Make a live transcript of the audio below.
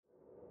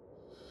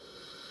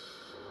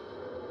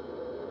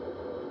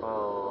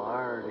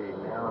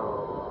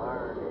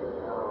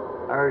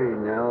already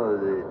know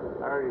that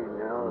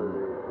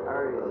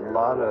a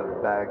lot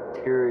of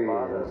bacteria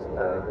and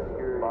stuff,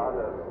 you know,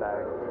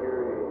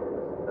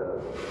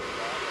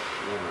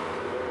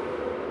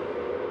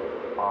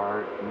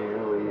 aren't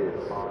nearly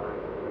as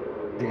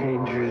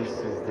dangerous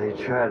as they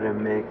try to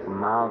make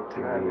them out to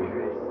be.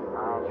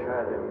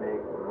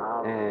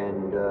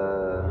 And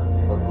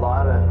a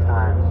lot of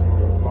times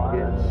when you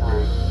get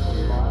sick,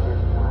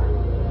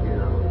 you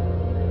know,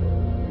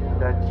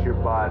 that's your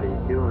body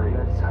doing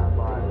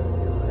something.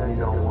 You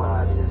don't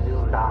want to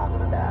just stop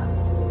that.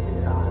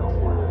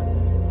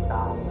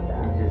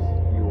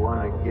 You want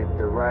to get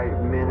the right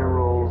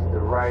minerals, the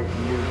right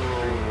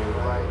nutrients,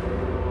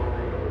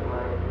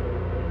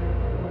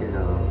 you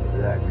know,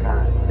 that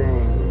kind of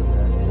thing.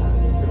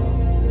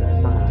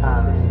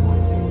 Sometimes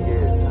when you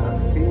get a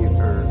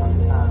fever,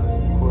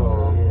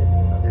 well,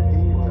 it's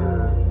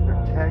to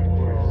protect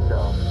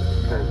yourself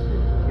because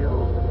it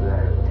kills the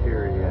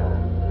bacteria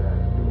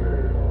in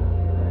your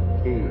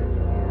heat,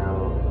 you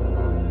know,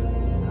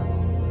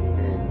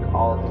 and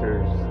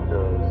alters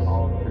those,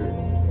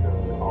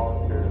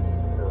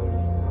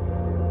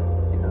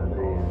 you know,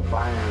 the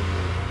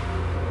environment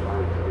in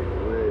which it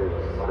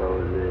lives, so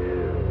that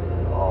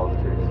it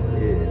alters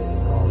it.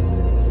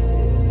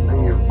 And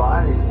your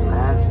body's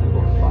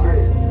magical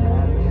shit.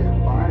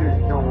 You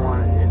just don't want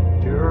to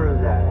endure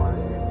that.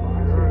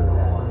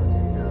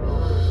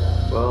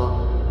 Well,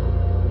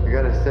 I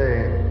gotta say,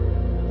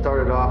 it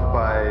started off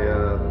by,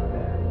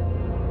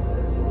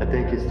 I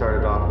think it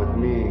started off with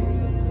me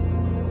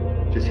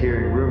just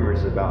hearing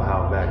rumors about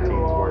how vaccines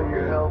weren't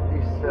good,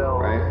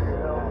 right?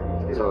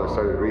 So I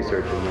started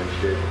researching that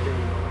shit.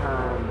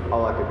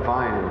 All I could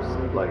find was,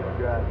 like,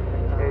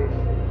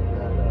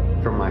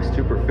 from my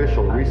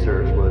superficial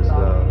research was,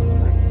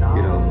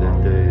 you know,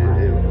 that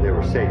they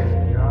were safe,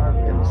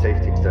 and the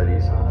safety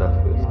studies and stuff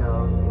was,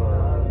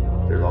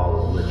 they're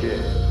all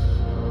legit,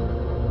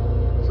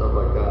 stuff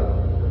like that.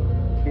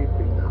 Keep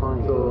it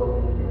clean.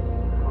 So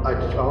I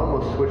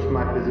almost switched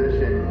my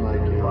position,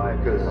 like, you know,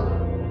 because of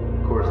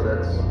course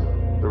that's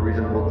the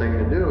reasonable thing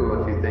to do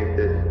if you think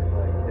that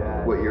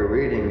what you're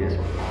reading is,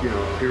 you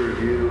know, peer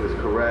review is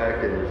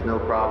correct and there's no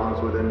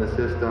problems within the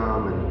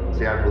system. And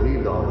see, I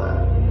believed all that.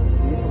 I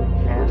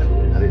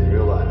didn't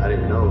realize, I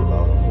didn't know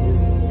about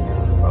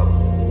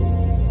problems.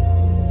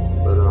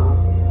 But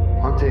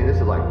I'm telling you,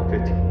 this is like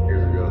 15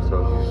 years ago,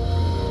 so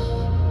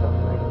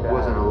it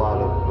wasn't a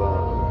lot of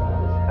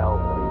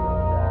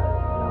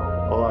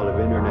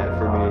internet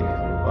for me,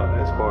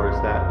 as far as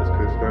that was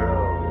concerned.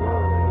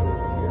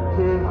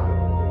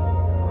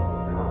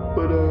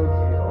 But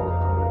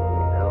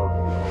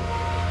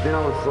then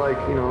I was like,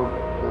 you know,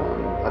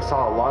 I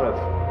saw a lot of,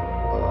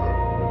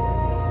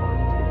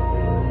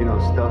 you know,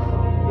 stuff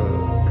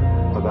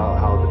about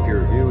how the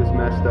peer review is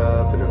messed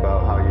up and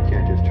about how you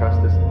can't just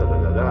trust this,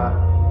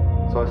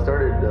 So I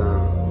started,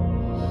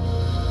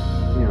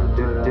 you know,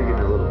 digging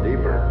a little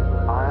deeper,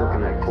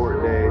 looking at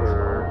court dates,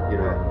 you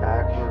know,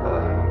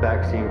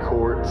 vaccine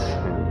courts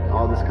and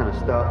all this kind of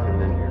stuff.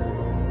 And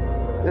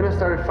then I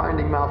started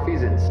finding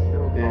malfeasance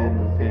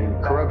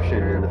and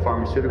corruption in the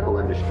pharmaceutical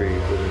industry,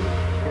 within the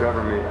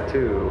government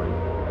too. And,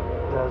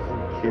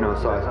 you know,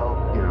 so I,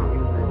 you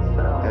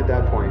know, at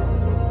that point,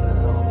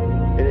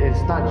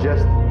 it's not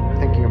just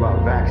thinking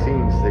about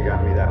vaccines that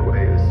got me that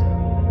way. It was,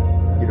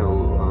 you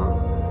know,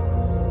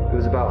 it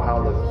was about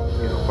how the,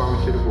 you know,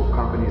 pharmaceutical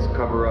companies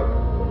cover up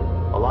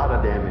a lot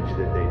of damage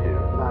that they do.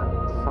 Not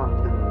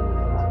something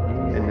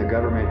easy. And the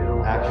government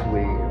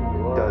actually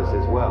does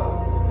as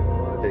well.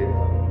 They've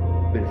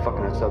been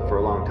fucking us up for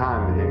a long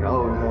time, and think,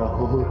 oh no,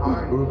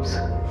 oops,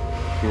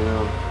 you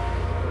know.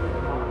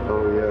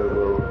 Oh yeah,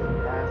 well.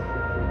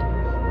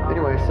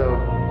 Anyway, so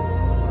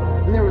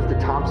then there was the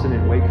Thompson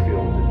and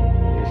Wakefield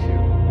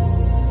issue.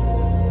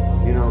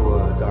 You know,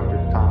 Dr.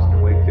 Thompson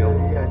and Wakefield.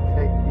 You gotta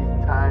take these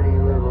tiny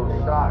little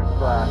shot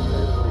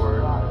glasses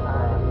where,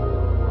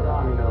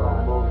 you know,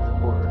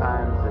 multiple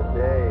times a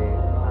day,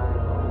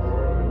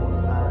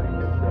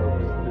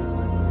 soaks through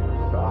your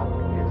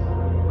esophagus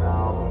and your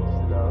mouth and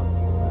stuff.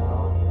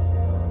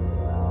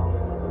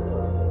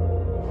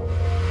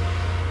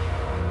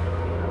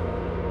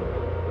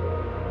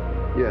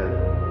 Yeah,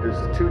 there's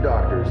two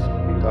doctors,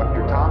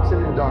 Dr. Thompson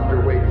and Dr.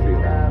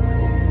 Wakefield.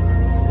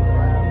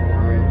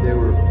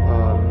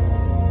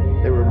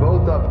 They were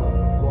both up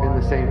in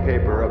the same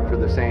paper, up for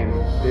the same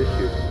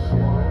issue.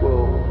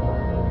 Well,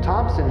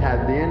 Thompson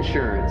had the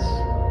insurance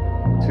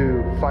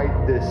to fight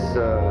this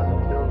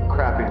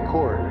crap in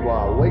court,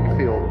 while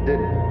Wakefield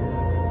didn't.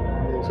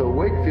 So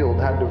Wakefield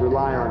had to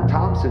rely on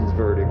Thompson's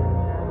verdict,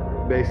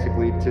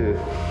 basically, to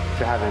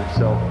have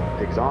himself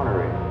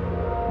exonerated.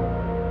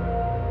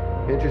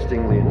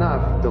 Interestingly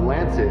enough, The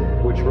Lancet,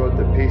 which wrote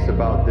the piece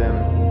about them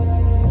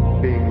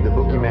being the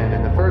boogeyman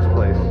in the first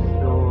place,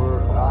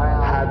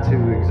 had to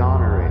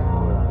exonerate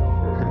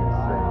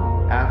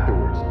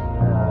afterwards.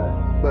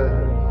 But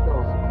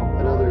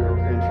another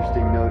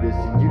interesting note is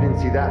you didn't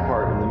see that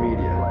part in the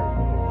media.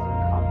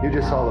 You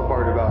just saw the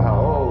part about how,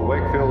 oh,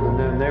 Wakefield and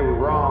them, they were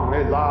wrong,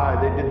 they're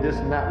lied, they did this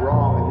and that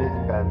wrong,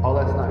 and all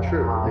that's not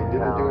true. They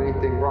didn't do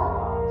anything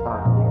wrong.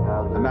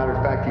 As a matter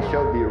of fact, he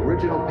showed the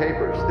original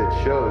papers that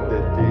showed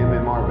that the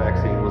MMR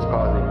vaccine was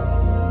causing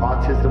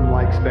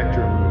autism-like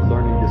spectrum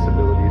learning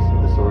disabilities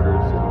and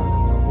disorders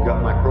and gut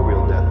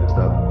microbial death and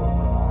stuff.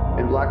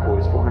 In black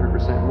boys,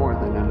 400% more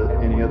than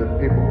any other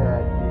people.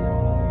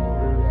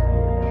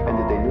 And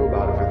that they knew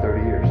about it for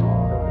 30 years.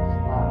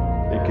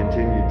 And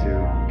continued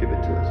to give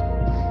it to us.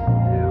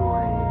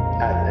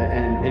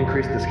 And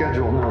increase the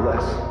schedule, no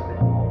less.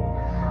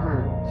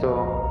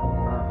 So,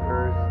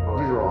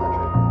 these are all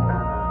interesting.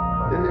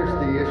 Then there's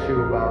the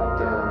issue about,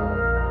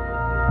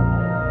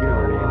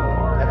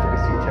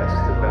 efficacy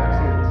tests of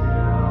vaccines.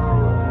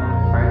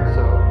 Right?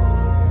 So,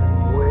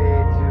 way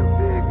too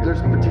big.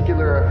 there's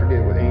particular, I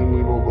forget what,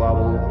 able,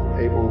 global,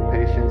 able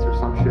patients or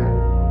some shit.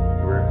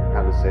 Or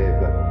how to say it,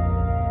 but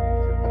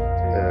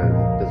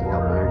doesn't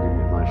help my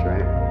argument much,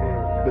 right?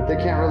 But they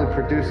can't really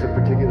produce a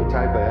particular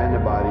type of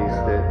antibodies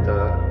that,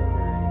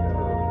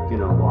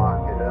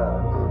 Lock it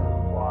up.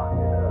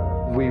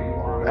 we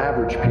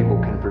average people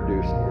can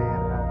produce.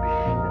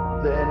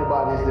 The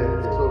antibodies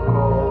that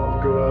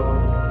so-called go up,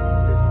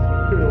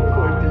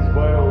 fight these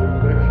viral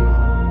infections.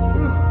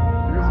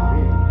 Here's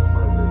me.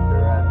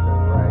 They're at the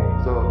right.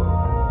 So,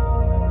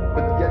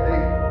 but yet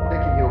they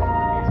can heal from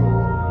the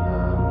measles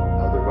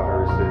and other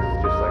viruses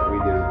just like we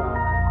do.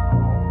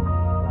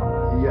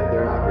 Yet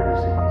they're not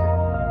producing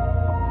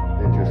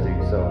anything. Interesting.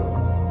 So,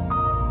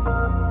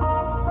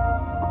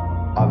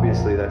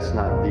 obviously that's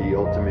not the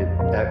ultimate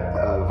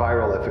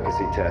viral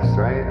efficacy test,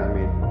 right? I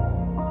mean,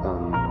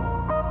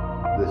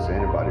 this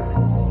antibody.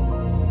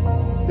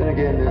 Then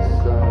again,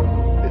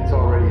 it's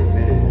already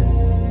admitted.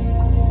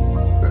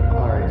 But,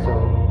 all right, so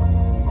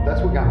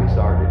that's what got me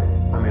started.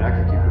 I mean, I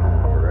could keep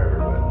going forever,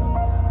 but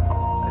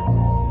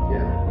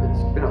yeah,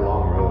 it's been a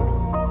long road.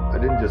 I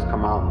didn't just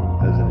come out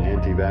as an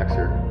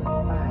anti-vaxxer.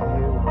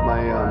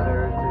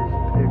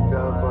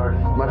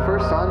 My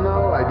first son,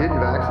 though, I didn't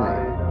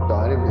vaccinate, so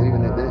I didn't believe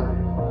in it then.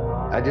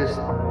 I just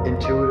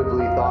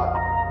intuitively thought,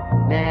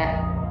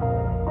 nah,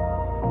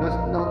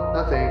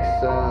 no thanks.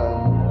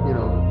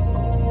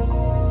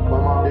 My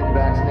mom didn't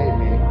vaccinate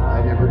me.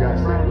 I never got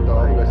sick with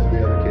all the rest of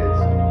the other kids.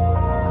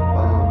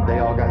 They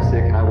all got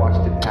sick, and I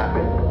watched it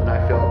happen, and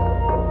I felt,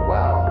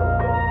 wow,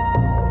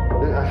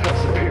 I felt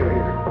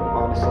superior,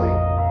 honestly.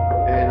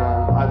 And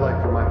I'd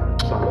like for my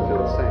son to feel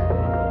the same.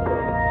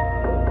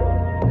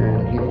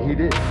 And he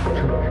did.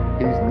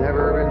 He's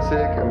never been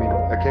sick. I mean,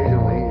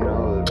 occasionally,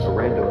 a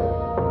random,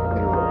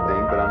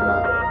 thing, but I'm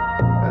not,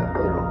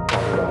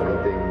 talking about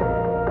anything,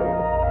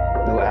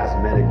 no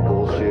asthmatic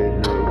bullshit,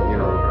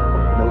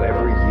 no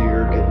every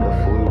year getting the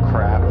flu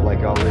crap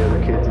like all the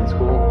other kids in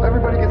school.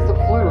 Everybody gets the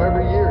flu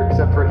every year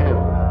except for him.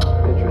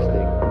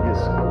 Interesting, in his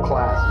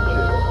class and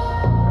shit.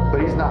 But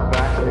he's not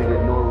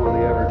vaccinated, nor will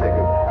he ever take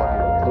a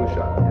fucking flu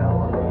shot.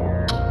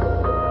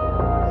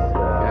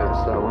 Yeah,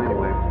 so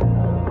anyway,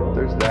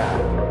 there's that.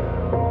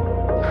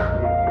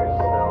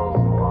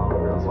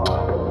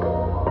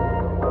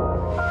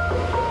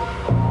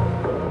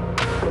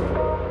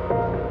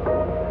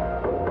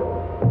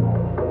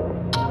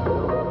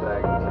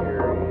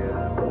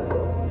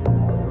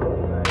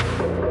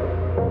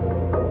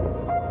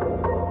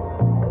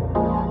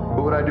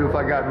 If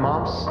I got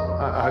mumps,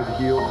 I'd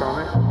heal from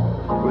it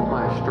with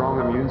my strong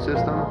immune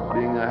system,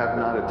 being that I have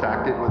not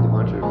attacked it with a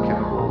bunch of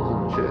chemicals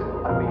and shit.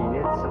 I mean,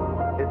 it's a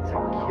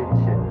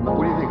kitchen.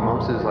 What do you think,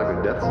 mumps is like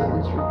a death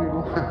sentence for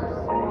people?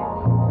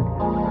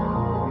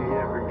 You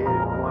ever get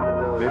one of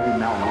those? Maybe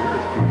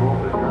malnourished people,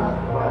 but not.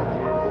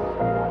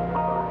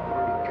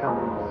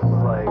 Becomes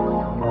like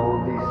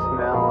moldy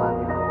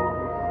smelling.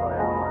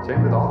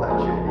 Same with all that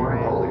shit,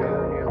 even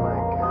polio.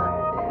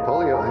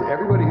 Polio,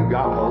 everybody who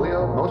got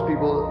polio, most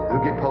people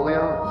who get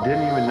polio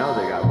didn't even know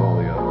they got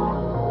polio.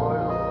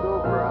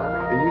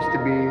 It used to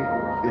be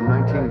in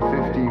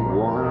 1951,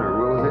 or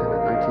what was it?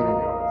 I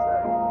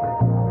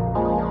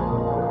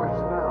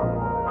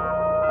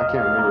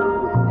can't remember.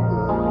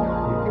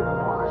 You can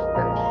wash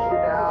that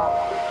shit out.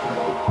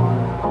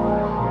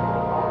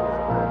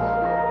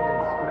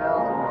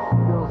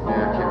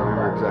 Yeah, I can't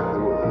remember exactly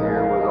what the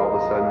year was all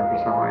of a sudden for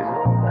some reason.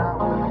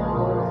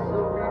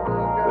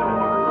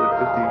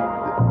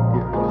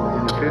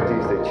 In the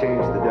 50s, they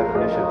changed the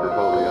definition for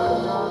polio.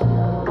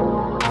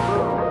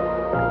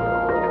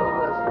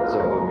 So,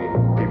 I mean,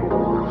 people who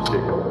were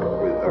sick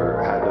with, or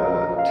had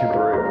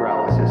temporary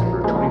paralysis for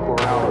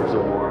 24 hours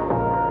or more,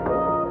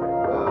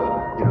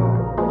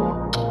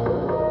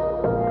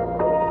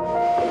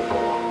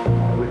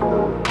 with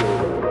the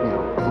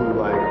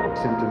flu-like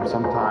symptoms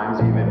sometimes,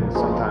 even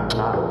sometimes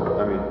not.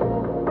 I mean,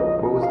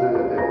 what was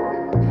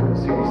from the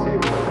CDC, it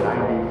was like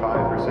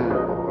 95%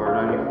 or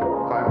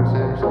 95%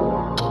 or something.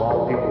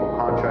 All people who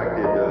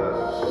contracted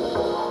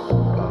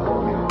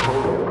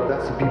polio.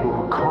 That's the people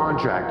who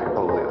contracted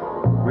polio.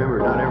 Remember,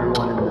 not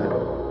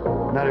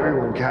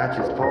everyone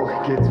catches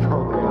polio, gets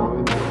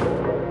polio.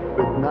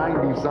 But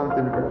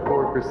 90-something, 4%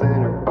 or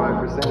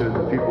 5% of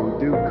the people who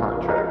do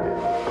contract it,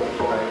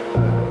 right?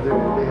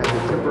 They had the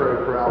temporary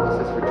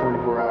paralysis for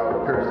 24-hour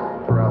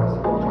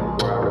paralysis.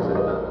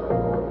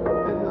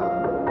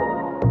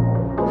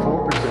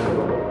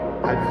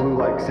 had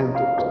flu-like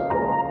symptoms,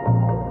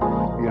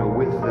 you know,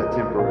 with the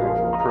temporary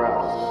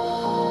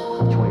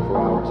paralysis of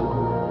 24 hours or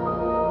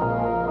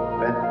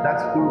more. And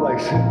that's flu-like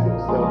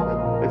symptoms. So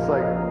it's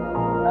like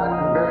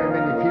not very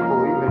many people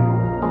even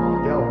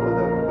dealt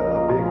with a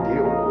big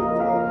deal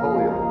with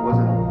polio. It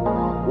wasn't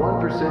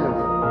 1% of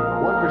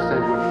 1%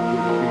 would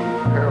be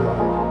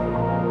paralyzed,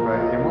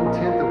 right? And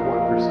 1/10 of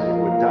 1%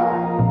 would die.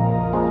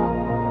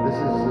 This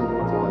isn't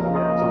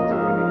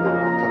something we need to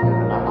fucking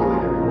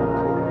inoculate everyone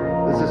for.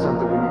 This is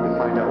something we need to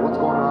find out what's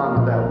going on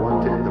with that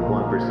 1/10 of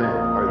 1%.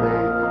 Are they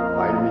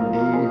vitamin D,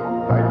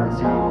 vitamin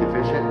C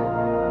deficient?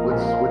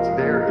 What's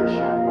their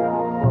issue?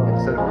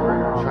 Instead of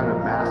trying to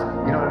mask,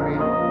 you know what I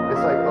mean?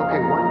 It's like,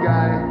 okay, one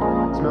guy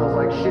smells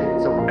like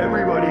shit, so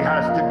everybody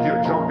has to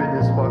jump in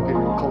this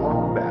fucking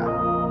cologne bath.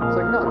 It's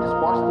like, no, just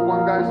watch the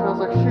one guy who smells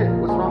like shit.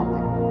 What's wrong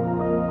with you?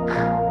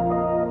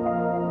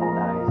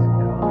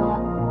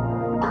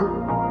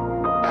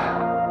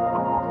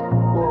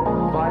 Well,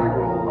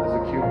 viral is a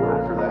cute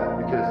word for that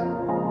because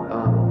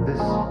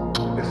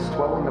this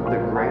swelling of the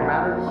gray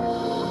matter,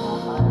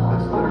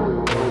 that's literally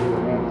what polio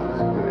means.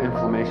 It's the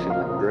inflammation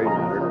of gray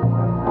matter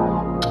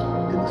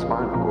in the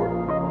spinal cord.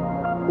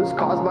 This is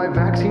caused by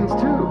vaccines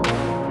too,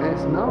 and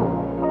it's known.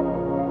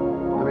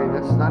 I mean,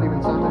 that's not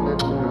even something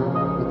that, you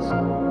know, it's,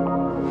 I'm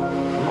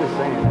just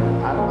saying,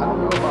 I don't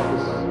know about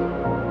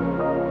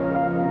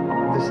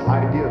this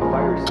idea of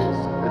viruses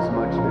as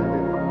much.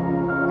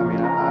 I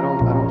mean, I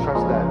don't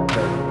trust that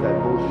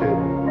bullshit.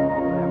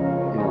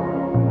 You know,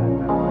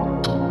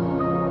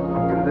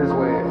 put it this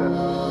way,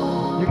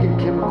 you can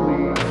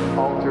chemically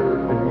alter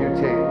and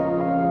mutate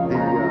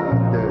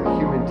the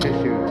human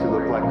tissue to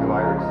look like a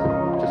virus,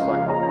 just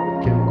like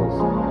with chemicals.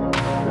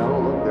 No,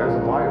 look, there's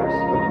a virus.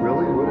 But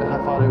really, I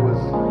thought it was,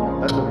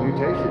 that's a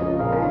mutation,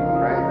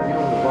 right? You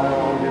know, the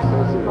biologist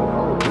says that,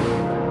 oh,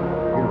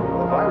 you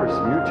know, a virus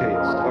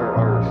mutates,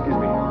 or excuse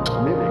me,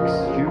 mimics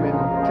human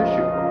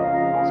tissue.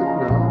 So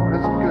no,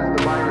 that's because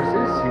the virus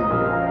is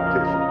human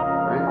tissue,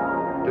 right?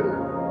 Duh.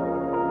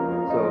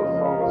 So,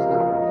 it's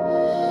not.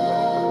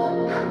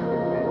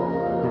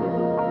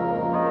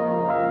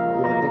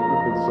 Well, I think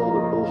we've been sold a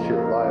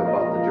bullshit lie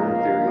about the germ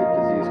theory of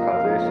disease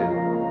causation.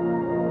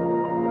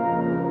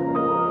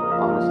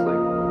 Honestly,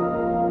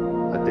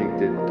 I think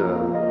that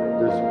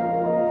there's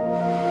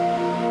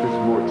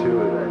more to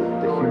it.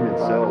 The human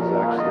cells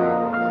actually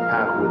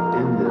have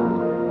within them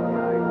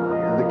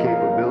the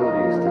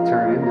capabilities to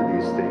turn into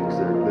these things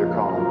they're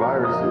calling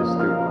viruses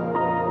through,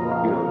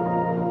 you know,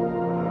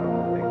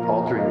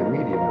 altering the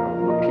medium,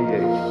 the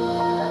pH,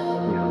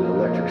 you know, the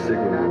electric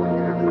signaling.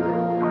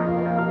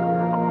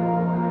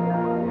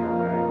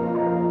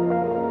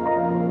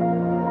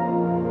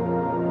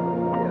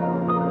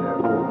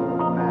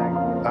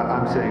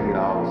 I'm saying the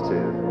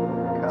opposite.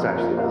 It's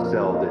actually the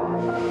cell that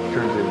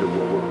turns into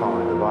what we're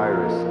calling the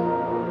virus.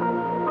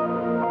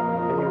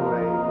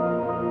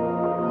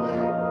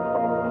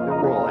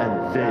 Well, and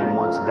then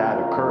once that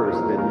occurs,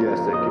 then yes,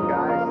 it can,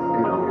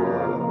 you know,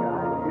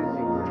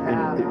 and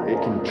it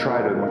can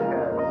try to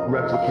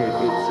replicate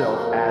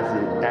itself as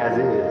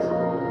is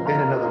in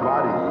another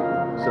body.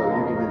 So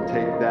you can then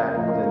take that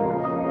and then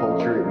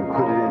culture it and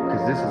put it in,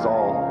 because this is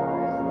all,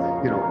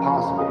 you know,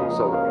 possible.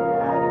 So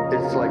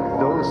it's like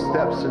those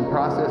steps and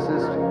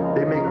processes,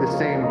 they make the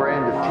same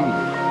brand of tea.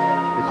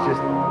 It's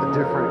just a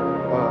different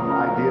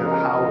idea of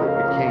how it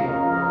became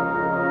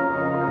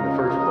in the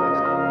first place.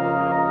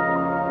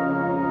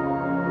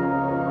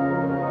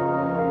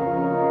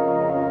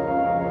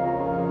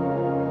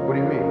 What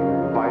do you mean?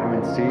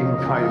 Vitamin C,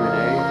 vitamin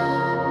A?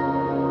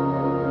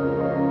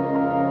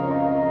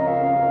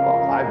 Well,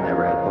 I've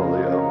never had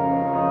polio.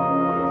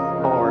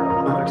 Or,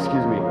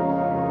 excuse me,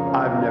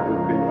 I've never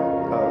been,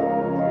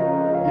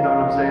 you know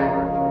what I'm saying?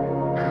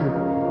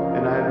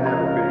 And I've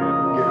never been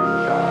given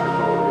a shot for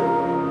polio.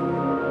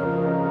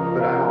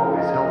 But I'm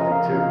always healthy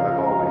too. I've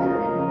always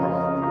eaten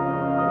healthy.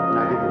 And I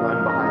didn't run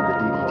behind the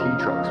DDT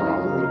trucks when I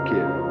was a little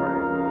kid.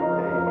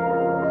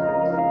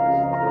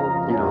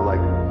 You know,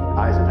 like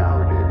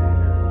Eisenhower did.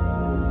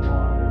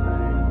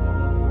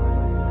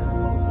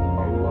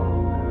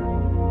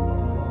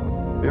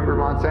 Remember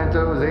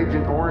Monsanto's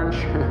Agent Orange?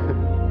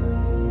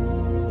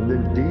 And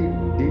then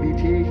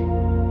DDT?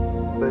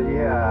 But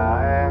yeah,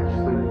 I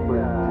actually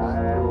put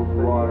distilled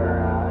water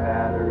in a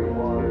battery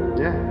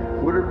too. Yeah.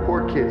 What are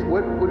poor kids?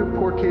 What do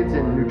poor kids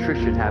in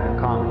nutrition have in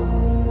common?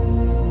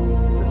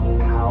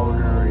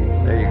 Powdery.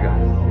 There you go.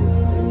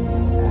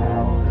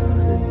 Add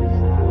the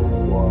distilled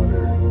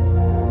water.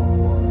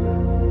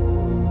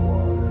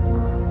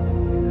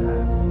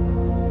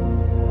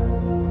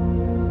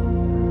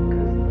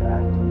 Because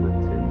that's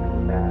what's in the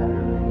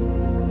battery.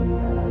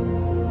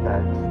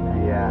 That's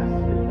the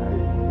acid.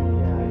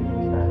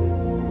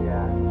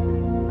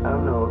 I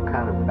don't know what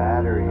kind of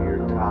battery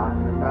you're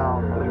talking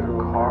about, but a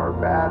car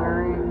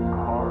battery?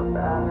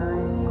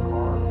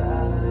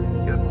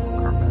 Yep,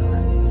 car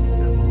battery.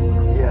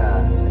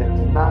 Yeah,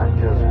 it's not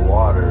just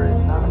water.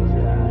 It's not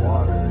just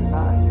water.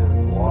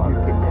 You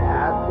can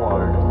add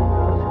water to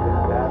those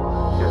because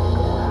that's just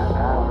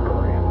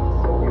battery.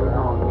 You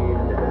don't need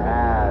to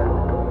add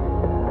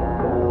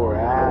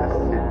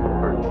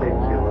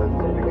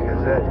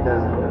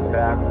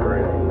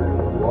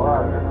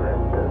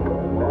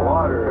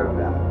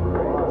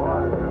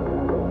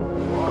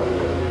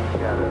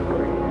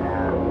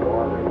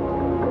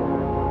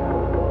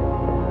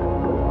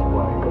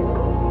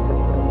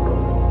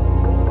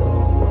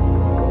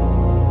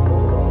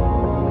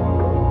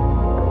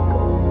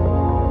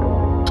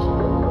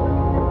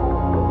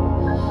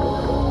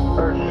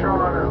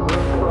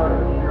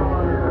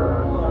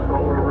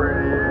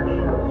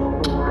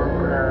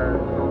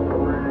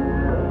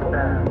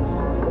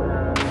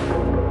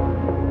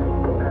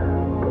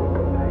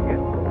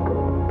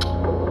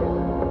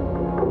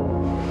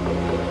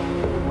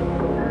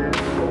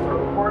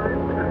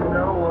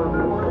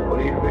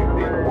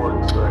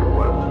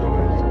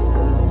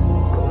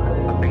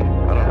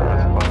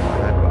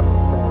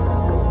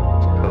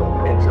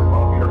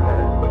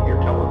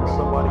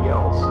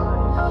else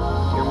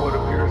in what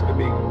appears to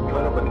be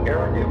kind of an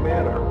arrogant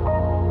manner.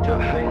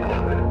 Just think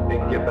of it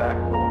and get back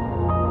to him.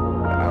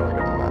 An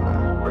arrogant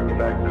manner. Bring it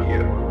back to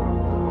you.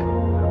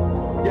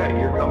 Yeah,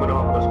 you're coming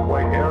off as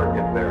quite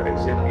arrogant there,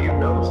 as if you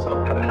know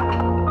something.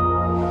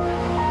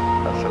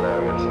 That's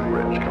hilarious and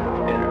rich coming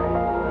from you.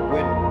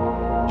 When,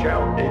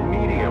 Chow,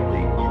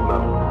 immediately you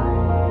know.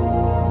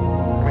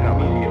 I mean,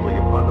 immediately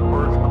upon the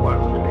first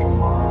questioning.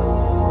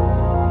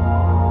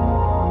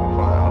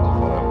 Find out to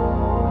follow.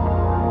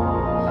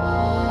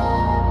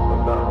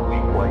 I'm not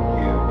weak like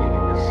you,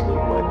 needing to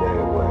sleep my day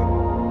away.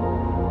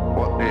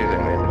 What do you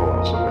think the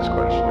importance of this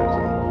question is?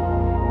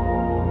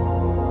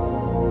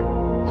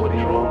 What are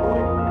you wrong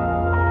with?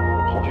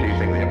 What do you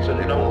think the It's a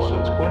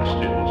nonsense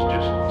question. It's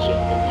just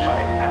simple.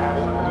 I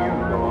asked you,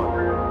 Dawn.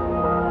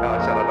 No, I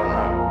said I don't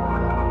know.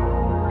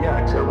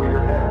 Yeah, it's over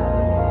your head.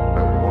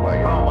 But what about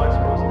you? How am I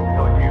supposed to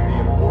tell you the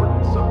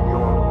importance of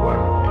your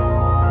question?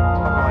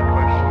 Of my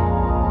question.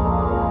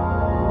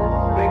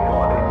 Think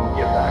on it and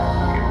get back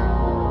to you.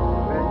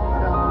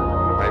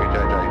 Maybe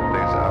JJ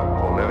thinks out,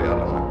 or Louis, I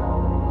don't know.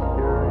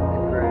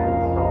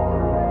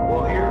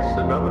 Well, here's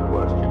another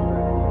question.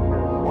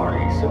 Why are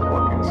you so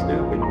fucking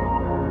stupid?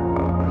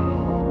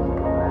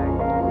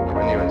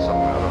 When you insult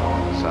me, I don't know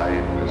what to say.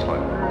 It's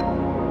like,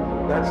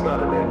 That's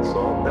not an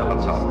insult. That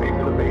was that's a how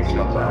statement of basic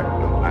that's fact.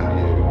 and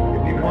you.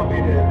 If you want me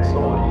to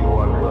insult you,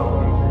 I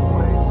will.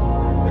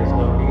 There's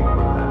no need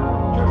for that.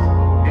 Just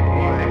You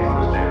think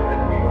I'm stupid.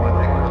 I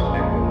think I'm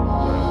stupid.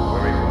 So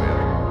we're equal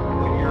here.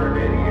 when you're an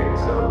idiot,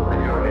 so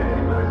you're an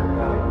idiot. Doesn't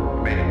matter.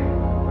 Me?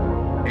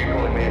 You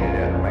calling me an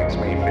idiot makes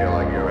me feel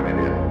like you're an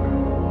idiot.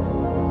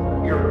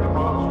 You're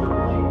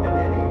demonstrably an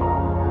idiot.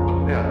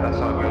 Yeah,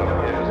 that's how I feel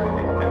about you.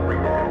 Every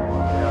day.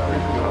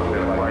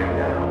 Right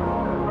now.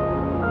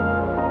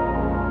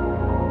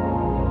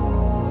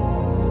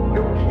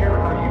 Don't care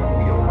how you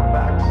feel. The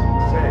facts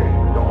say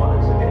Dawn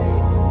is an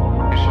idiot.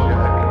 You sure you're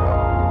happy about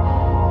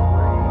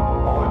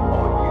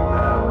All you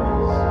have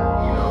is,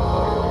 you know,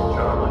 a little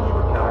childish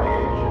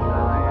retaliation.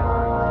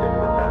 Tit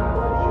for tat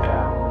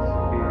bullshit.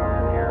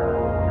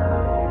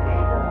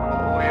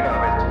 All you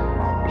have is,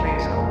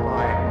 please stop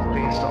lying.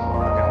 Please stop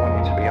lying. I want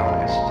you to be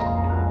honest.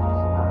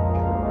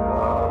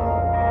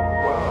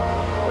 Well,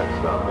 that's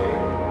not me.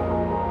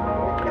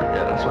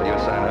 Yeah, that's what you were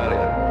saying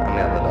earlier and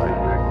the other day.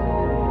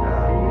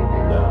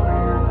 No.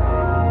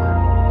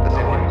 As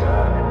Not if like you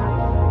that.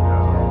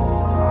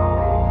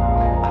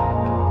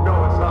 No,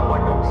 it's not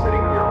like I'm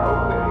sitting here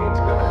hoping it's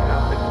gonna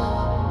happen,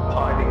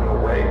 pining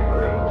away for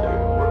him to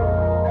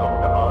come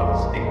to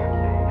honesty.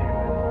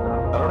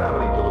 I don't have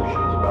any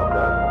delusions about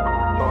that.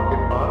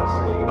 Talking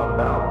honestly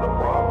about the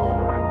problem.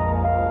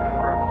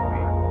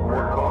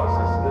 What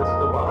causes this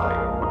divide?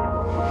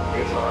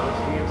 It's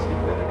honesty and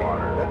stupidity.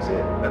 That's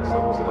it. That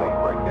sums it up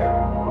right there.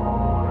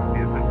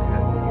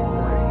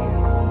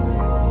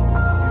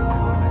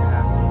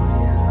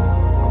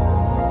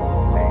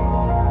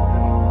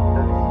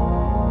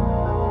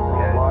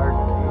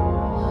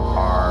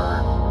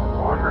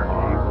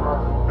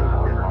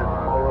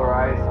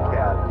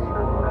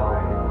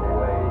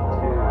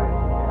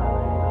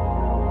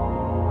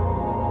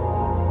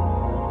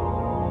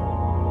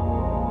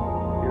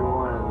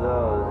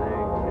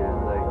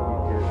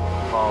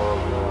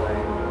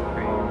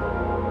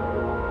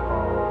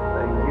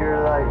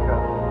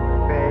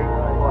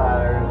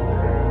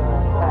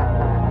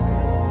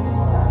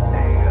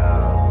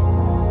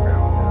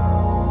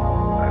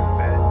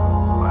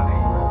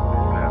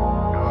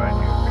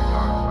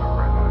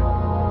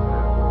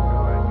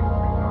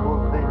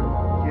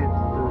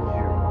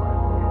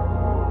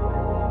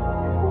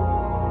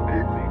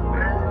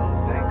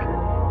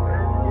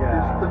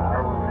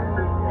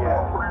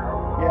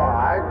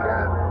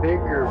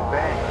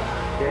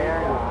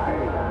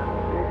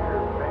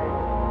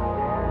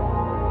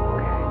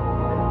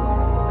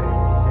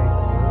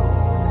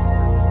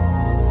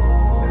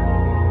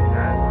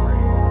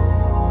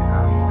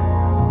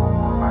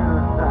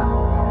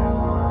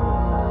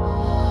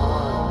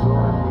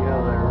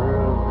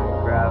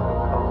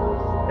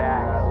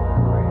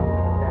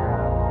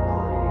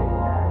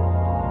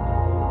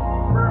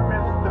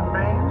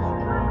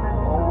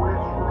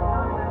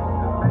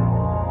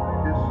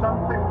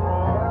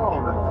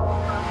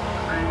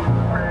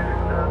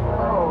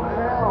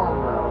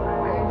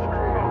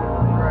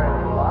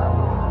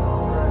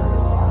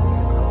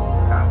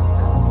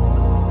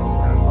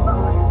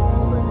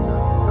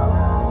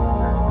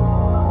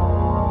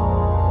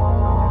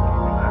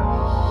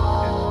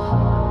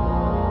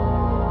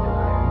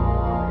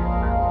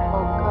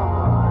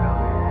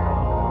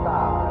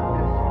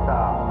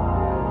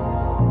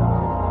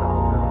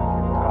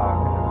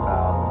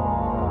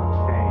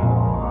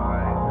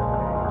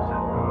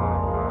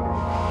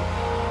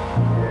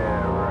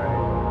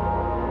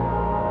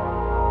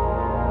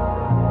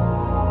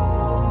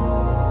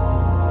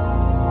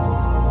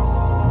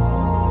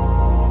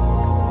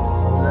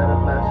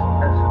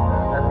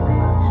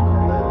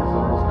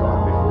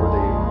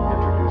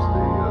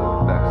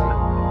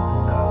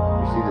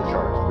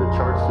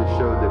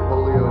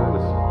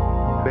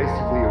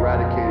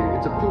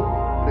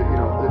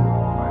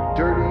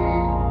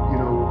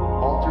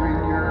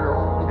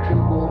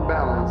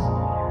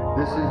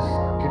 this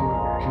can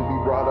be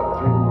brought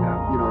up through,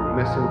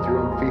 messing with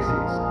your own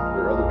feces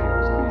or other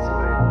people's feces.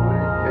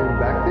 And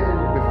back then,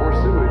 before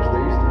sewage,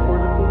 they used to pour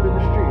the poop in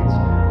the streets.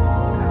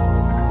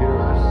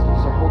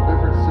 It's a whole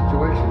different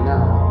situation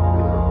now.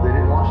 They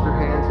didn't wash their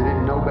hands, they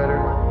didn't know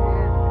better.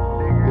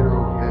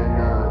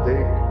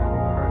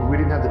 We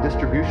didn't have the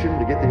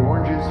distribution to get the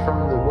oranges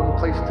from the one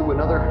place to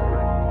another.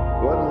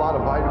 There wasn't a lot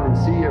of vitamin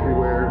C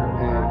everywhere,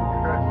 and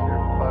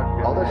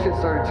all that shit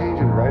started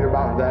changing right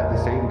about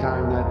the same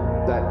time that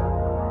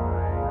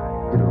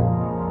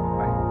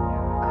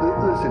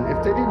listen, if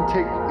they didn't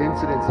take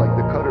incidents like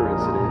the Cutter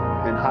incident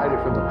and hide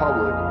it from the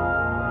public,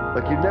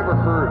 like you never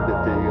heard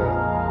that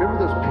remember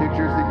those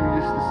pictures that you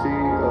used to see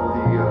of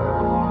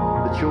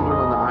the children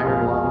on the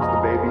iron lungs,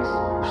 the babies?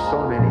 There's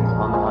so many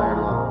on the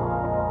iron lung,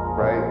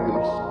 right?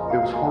 It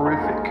was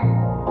horrific.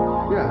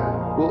 Yeah.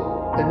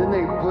 Well, and then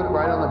they put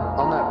right on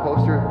that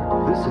poster,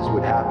 this is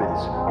what happens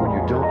when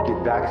you don't get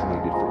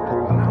vaccinated for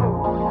polio.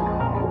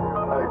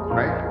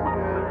 Right?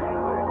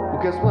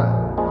 Well, guess what?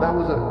 That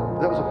was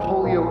a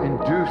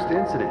polio-induced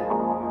incident.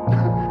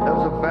 That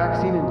was a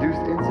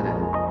vaccine-induced incident.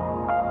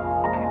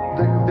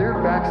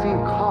 Their vaccine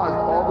caused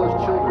all those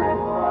children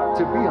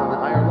to be on the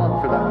iron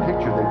lung for that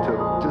picture they took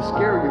to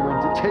scare you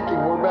into taking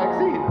more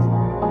vaccines.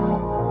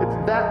 It's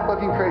that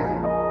fucking crazy.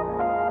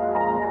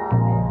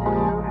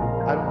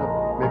 I don't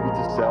know, maybe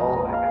to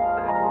sell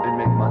and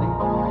make money?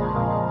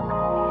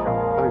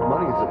 I mean,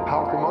 money is a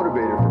powerful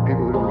motivator for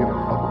people who don't give a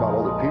fuck about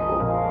other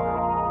people.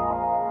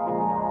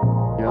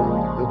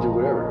 They'll do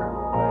whatever,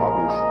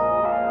 obviously.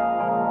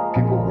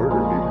 People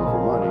murder people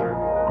for money.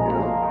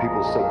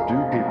 People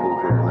subdue people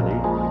for money.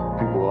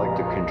 People like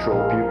to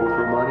control people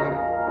for money.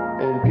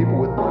 And people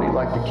with money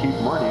like to keep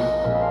money.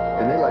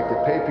 And they like to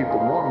pay people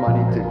more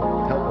money to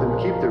help them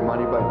keep their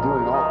money by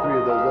doing all three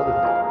of those other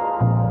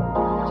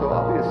things. So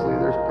obviously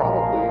there's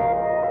probably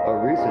a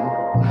reason.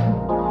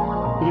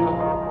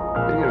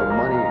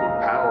 Money,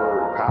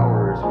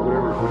 powers,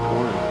 whatever, which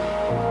one.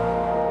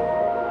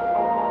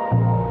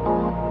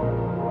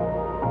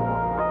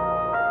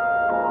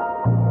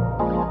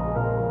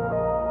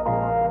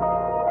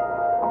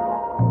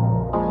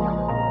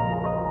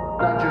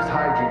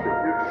 Hygiene, but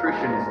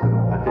nutrition is,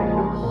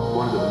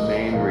 one of the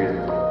main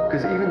reasons.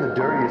 Because even the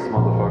dirtiest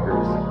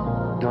motherfuckers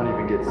don't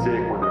even get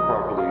sick when they're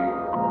properly,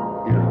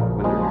 when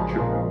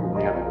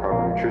they have the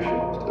proper nutrition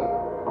and stuff.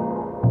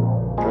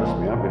 Trust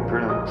me, I've been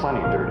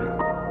plenty dirty.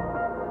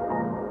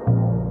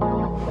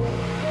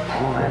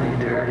 Plenty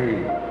dirty.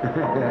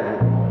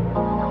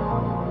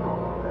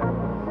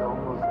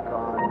 Almost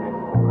gone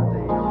before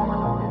they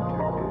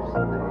introduced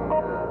the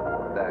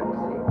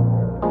vaccine.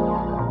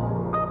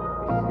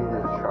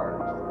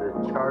 The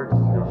charts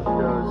just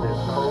show that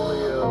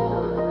polio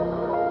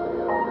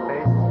was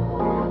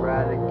basically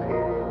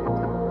eradicated.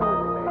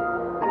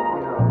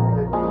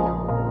 It's the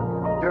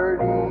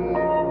dirty,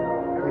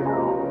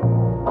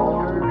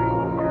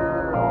 altering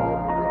your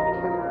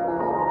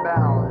chemical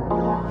balance.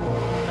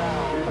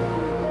 This is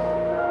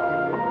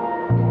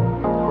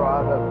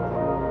brought up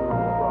through,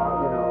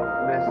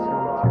 messing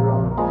with your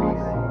own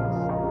feces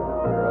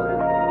or other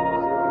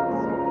people's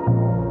feces.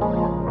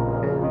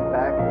 And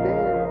back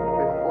then,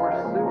 before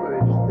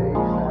sewage, they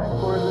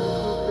pour the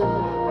poop in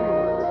the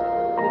streets.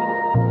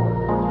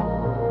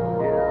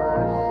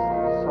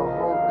 It's a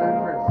whole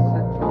different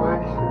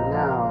situation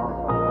now.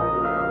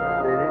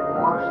 They didn't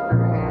wash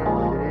their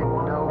hands, they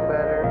didn't know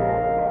better.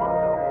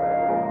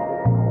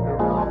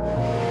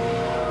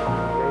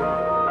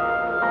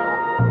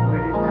 We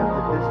didn't have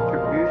the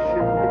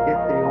distribution to get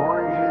the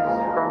oranges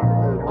from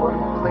the one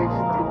place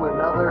to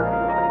another.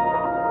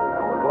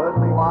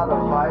 Wasn't a lot of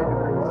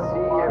vitamin C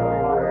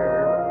everywhere.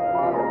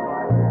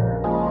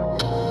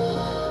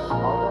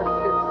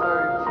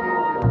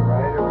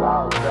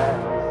 About that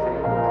at the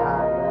same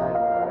time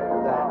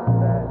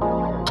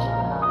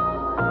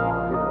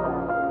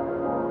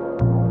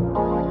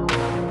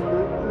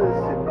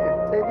listen, if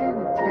they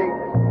didn't take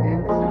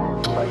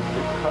incidents like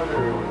the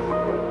Cutter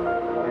incident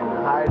and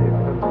hide it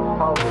from the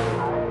public,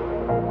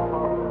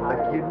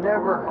 like you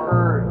never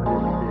heard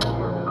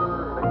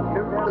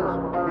remember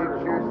those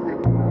pictures that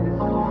you used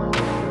to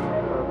see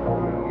of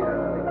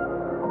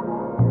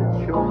the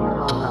children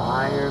on the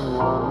iron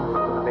lungs,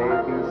 the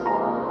babies,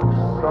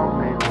 so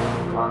many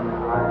on the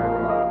iron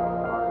lung,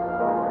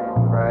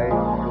 right?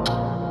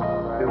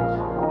 It was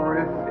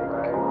horrific.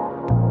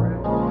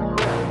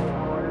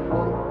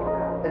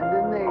 And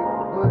then they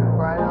put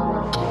right on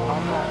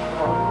that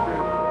poster,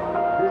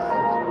 this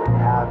is what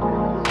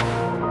happens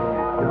when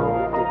you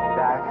don't get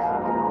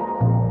vaccinated.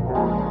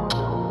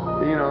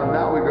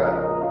 Now we've got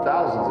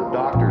thousands of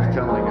doctors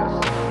telling us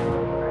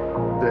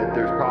that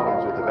there's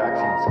problems with the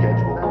vaccine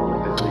schedule,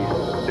 at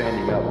least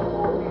standing up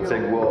and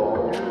saying,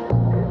 well,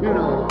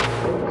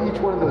 each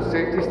one of those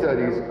safety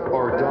studies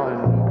are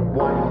done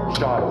one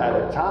shot at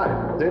a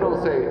time. They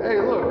don't say,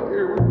 hey, look,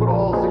 here, we put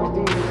all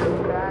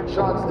 16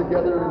 shots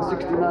together in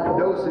 69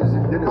 doses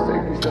and did a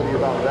safety study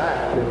about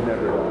that. They've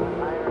never done it,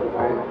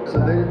 right? So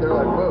they're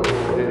like, whoa,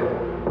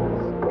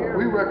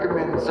 we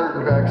recommend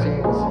certain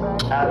vaccines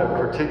at a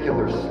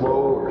particular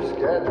slower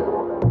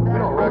schedule. We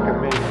don't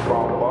recommend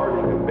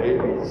bombarding a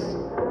baby's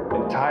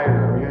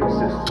entire immune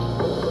system,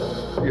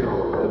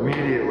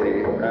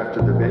 immediately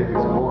after the baby's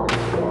born.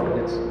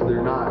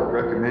 They're not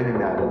recommending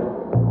that,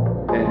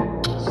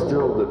 and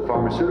still the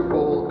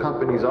pharmaceutical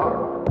companies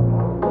are.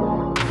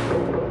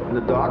 And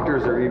the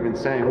doctors are even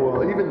saying,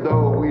 well, even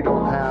though we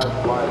don't have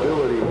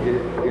liability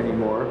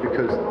anymore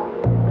because,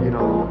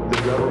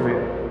 the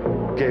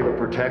government gave a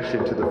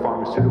protection to the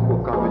pharmaceutical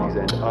companies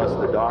and us,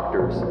 the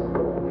doctors,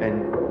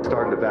 and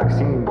started a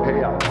vaccine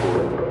payout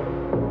for it,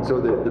 so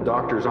that the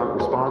doctors aren't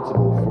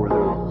responsible for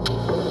the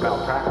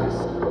malpractice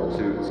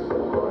suits.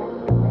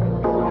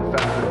 In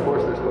fact, of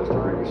course, they're supposed to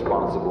be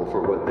responsible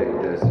for what they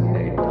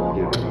designate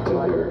giving to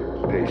their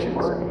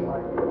patients.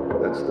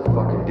 That's the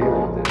fucking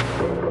deal with it.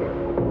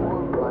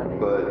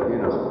 But,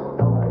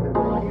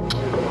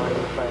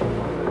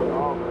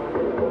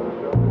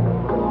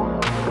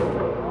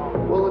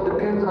 well, it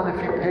depends on if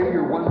you pay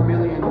your $1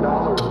 million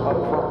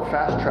upfront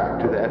fast track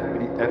to the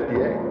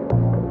FDA.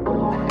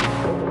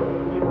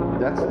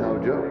 That's no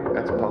joke.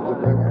 That's public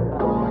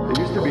record. It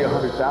used to be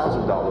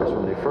 $100,000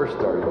 when they first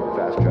started the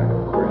fast track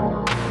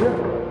program. Yeah.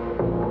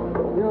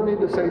 You don't need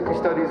the safety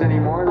studies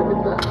anymore. Look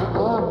at that.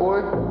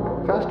 Boy.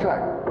 Fast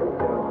track.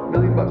 $1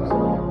 million.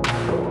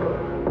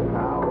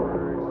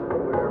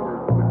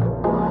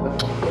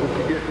 That's what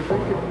you get for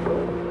thinking.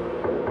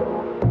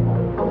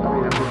 I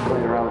mean, I'm just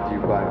playing around with you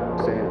by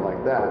saying it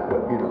like that,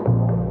 but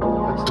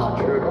that's not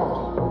true at all.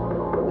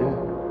 Yeah.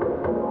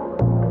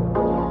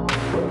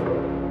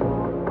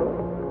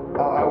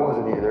 I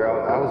wasn't either. I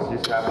was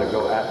just having to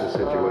go at the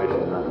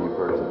situation, not you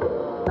personally.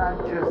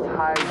 Not just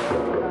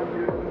hygiene,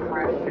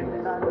 nutrition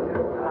is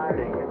I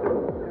think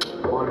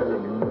one of the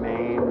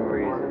main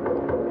reasons.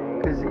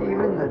 Because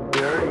even the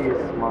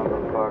dirtiest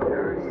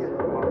motherfuckers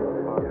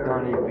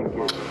don't even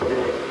get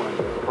sick when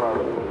it's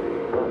properly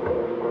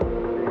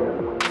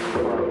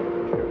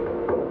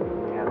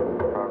have the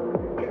proper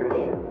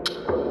nutrition.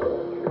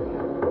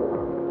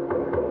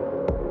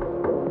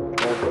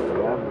 Trust me,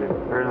 I've been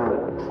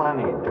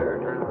plenty dirty.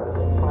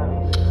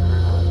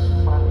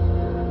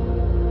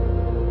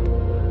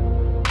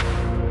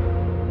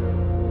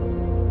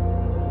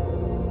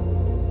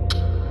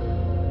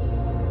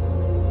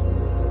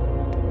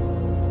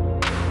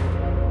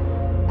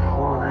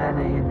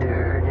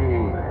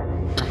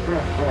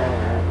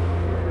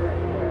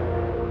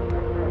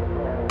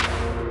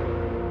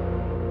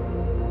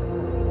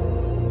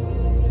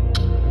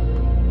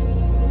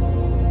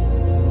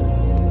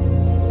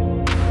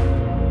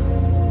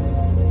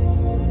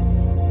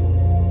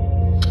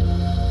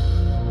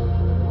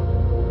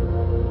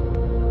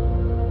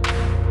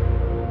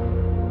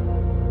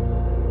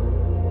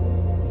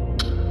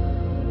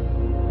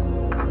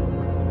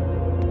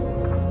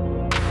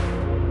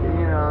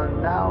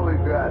 Now we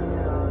got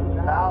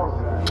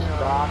thousands of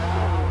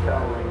doctors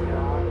telling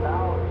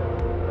us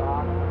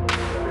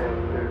that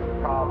there's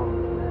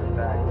problems with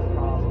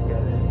vaccines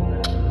getting.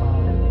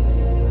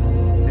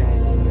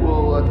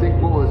 Well, I think,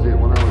 what was it,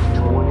 when I was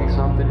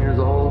 20-something years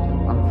old,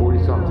 I'm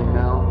 40-something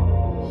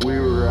now, we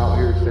were out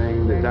here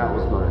saying that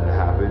was going to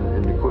happen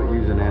and to quit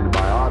using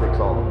antibiotics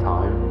all the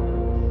time.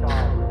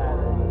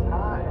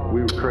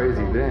 We were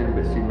crazy then,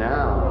 but see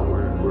now,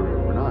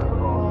 we're not.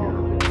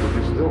 We're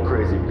just still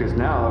crazy because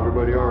now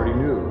everybody already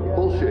knew.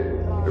 Bullshit.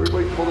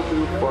 Everybody told us we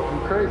were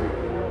fucking crazy.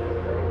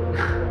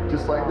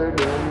 Just like they're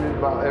doing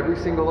about every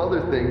single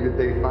other thing that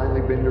they finally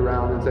bend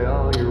around and say,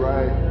 oh, you're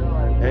right.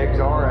 Eggs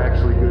are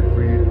actually good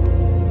for you.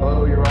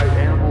 Oh, you're right.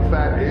 Animal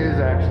fat is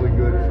actually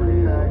good for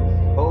you.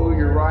 Oh,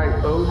 you're right.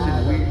 Oats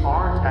and wheat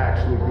aren't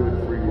actually good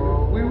for you.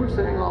 We were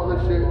saying all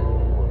this shit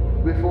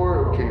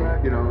before it came,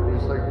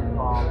 it's like,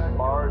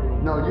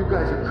 no, you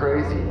guys are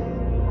crazy.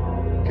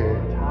 Okay.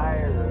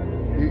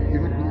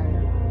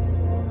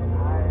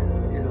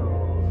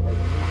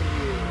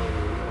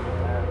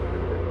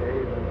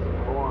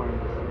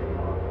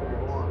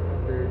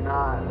 They're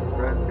not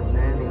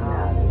recommending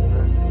that.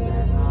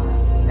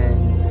 And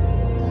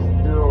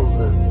still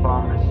the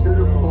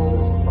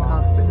pharmaceutical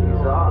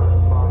companies are.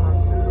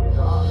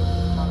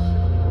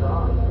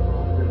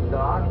 The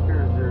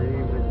doctors are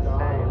even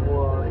saying,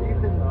 well,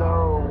 even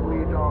though we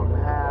don't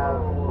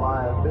have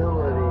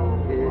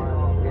liability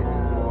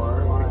anymore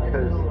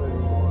because,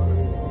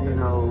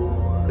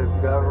 the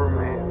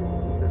government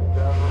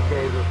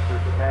gave a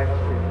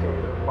protection to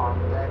the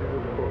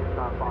pharmaceutical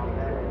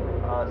companies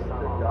and us,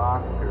 the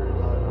doctors,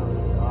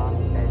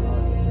 and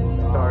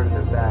started a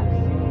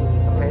vaccine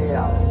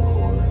payout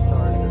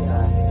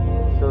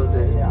so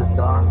that the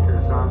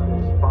doctors aren't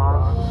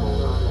responsible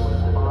for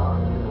the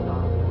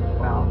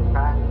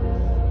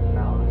malpractice.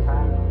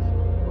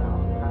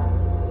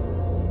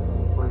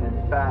 When in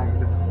fact,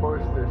 of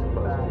course, they're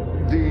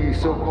supposed to. The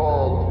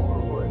so-called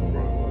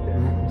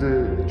the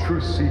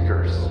truth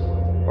seekers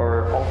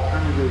or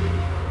alternative,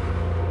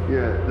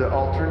 the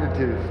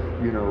alternative,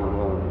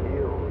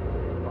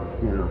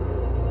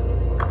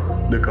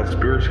 The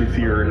conspiracy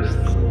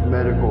theorists.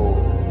 medical,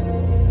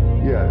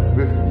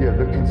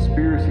 the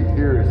conspiracy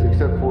theorists,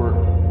 except for,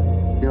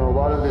 a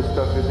lot of this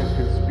stuff isn't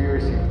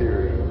conspiracy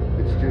theory.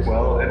 It's just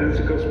Well, it is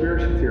a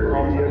conspiracy theory.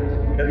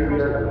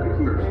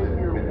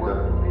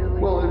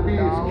 well, it'd be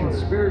a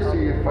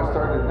conspiracy if I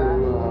started to,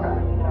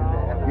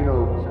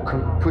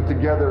 put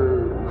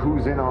together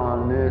who's in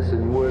on this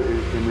and what,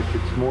 and if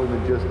it's more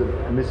than just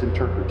a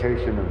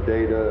misinterpretation of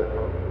data,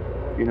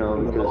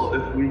 Well,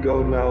 because if we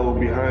go now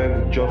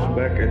behind Josh's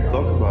back and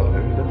talk about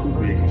it, that would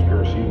be a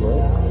conspiracy,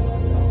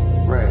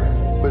 right? right.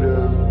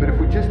 But if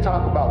we just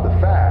talk about the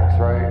facts,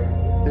 right,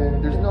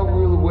 then there's no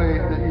real way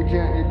that you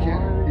can't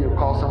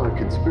call someone a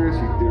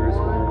conspiracy theorist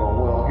when you're going,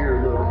 well,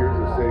 here's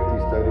a safety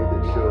study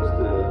that shows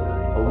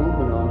that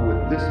aluminum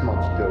with this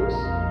much dose,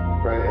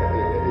 right,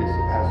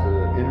 has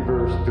an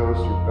inverse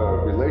dose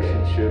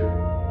relationship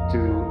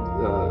to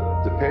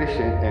the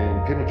patient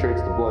and penetrates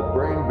the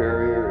blood-brain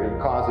barrier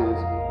and causes,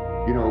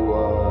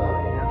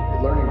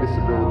 learning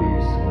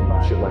disabilities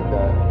and shit like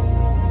that.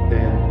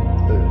 And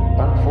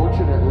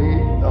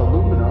unfortunately,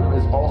 aluminum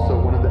is also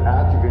one of the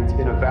adjuvants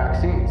in a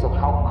vaccine. So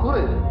how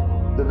could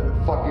the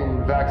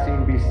fucking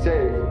vaccine be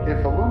safe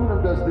if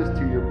aluminum does this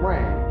to your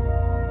brain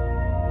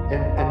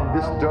and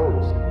this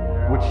dose,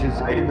 which is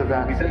in the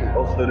vaccine?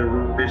 Also the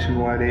reason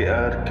why they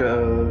add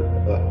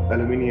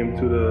aluminium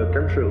to the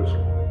chemtrails.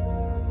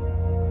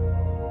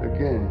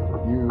 Again,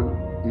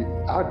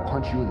 I'd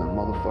punch you in the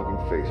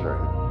motherfucking face right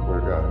now. Swear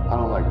to God, I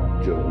don't like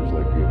jokers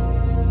like you.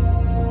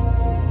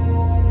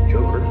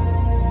 Jokers?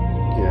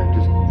 Yeah,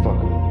 just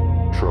fucking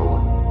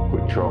trolling.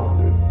 Quit trolling,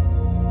 dude.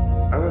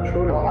 I'm not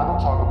trolling. No, I don't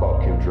talk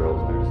about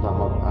chemtrails, dude. It's not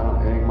my.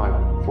 It ain't my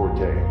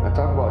forte. I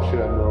talk about shit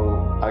I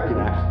know I can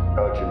actually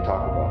touch and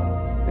talk about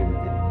and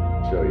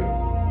show you.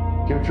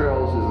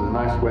 Chemtrails is a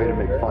nice way to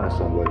make fun of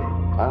somebody.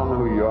 I don't know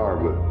who you are,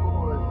 but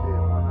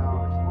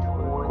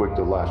quick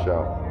to lash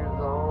out.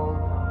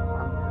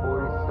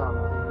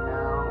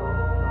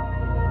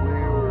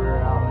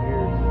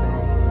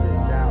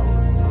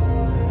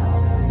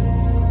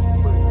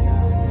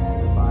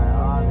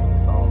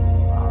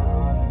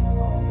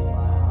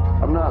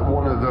 I'm not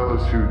one of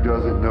those who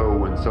doesn't know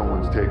when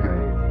someone's taking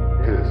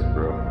a piss,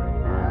 bro.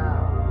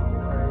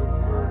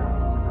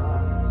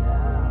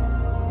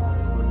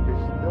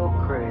 It's still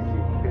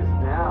crazy because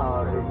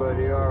now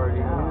everybody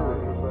already knew it.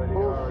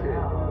 Bullshit.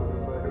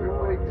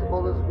 Everybody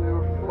told us we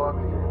were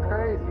fucking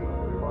crazy.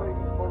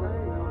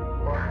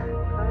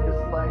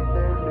 Just like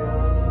they're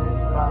doing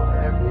about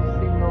every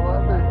single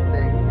other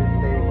thing that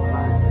they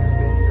finally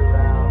bend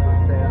around and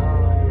say,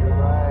 oh,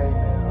 you're right.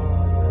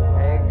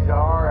 Eggs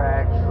are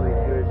actually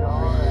good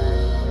for you.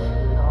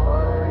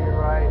 Oh,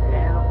 you're right.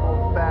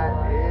 Animal fat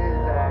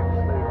is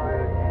actually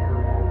good for you.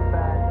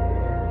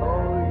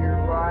 Oh,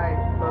 you're right.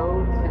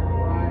 Oats and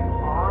wheat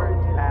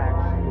aren't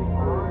actually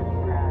good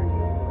for you.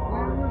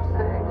 We were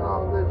saying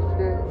all this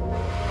shit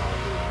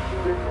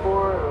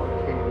before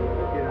it came,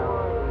 it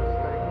was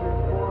like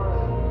before.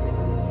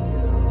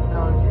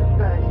 No, you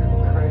guys are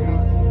crazy.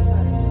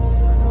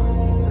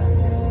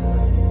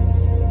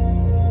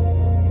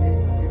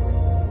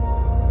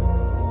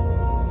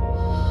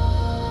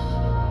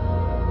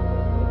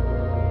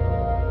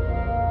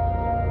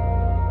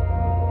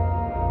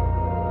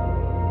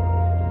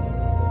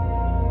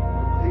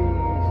 The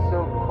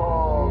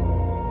so-called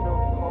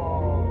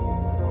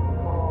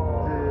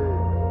the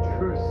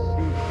truth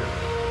seekers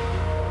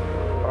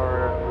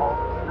are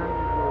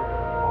alternative,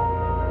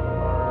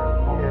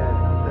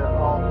 the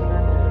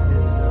alternative,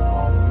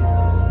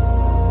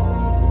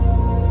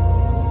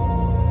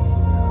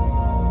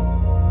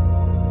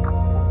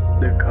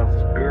 The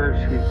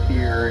conspiracy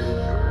theories.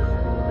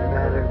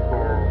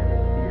 medical,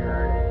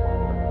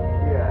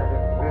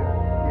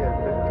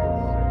 the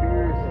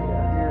conspiracy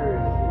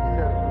theorists,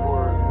 except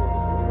for,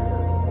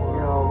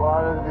 a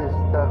lot of this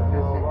stuff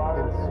isn't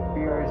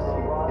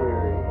conspiracy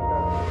theory.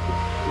 It's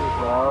just,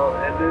 Well,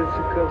 it is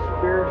a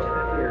conspiracy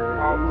theory.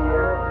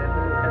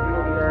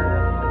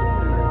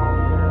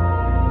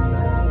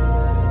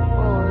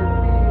 well, it'd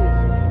be a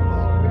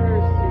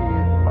conspiracy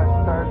if I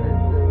started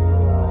to,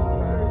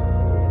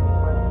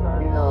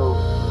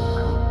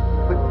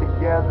 put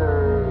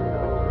together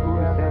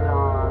who's in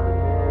on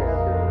this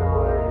and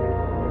what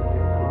it's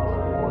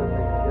more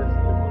than just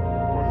a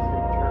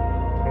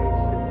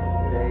misinterpretation of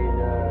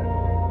data,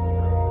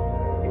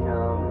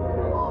 because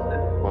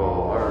well,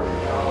 I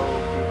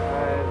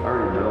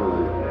already know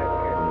that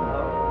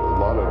a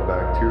lot of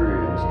bacteria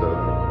and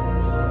stuff,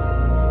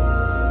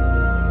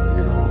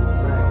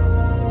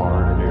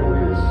 aren't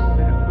nearly as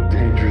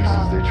dangerous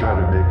as they try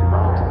to make them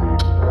out to be.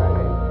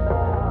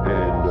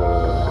 And a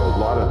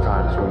lot of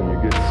times when you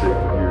get sick,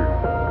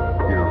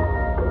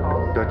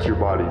 that's your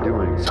body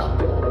doing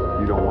something.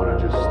 You don't want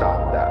to just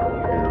stop that,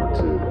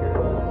 you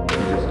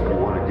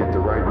want to get the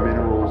right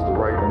minerals, the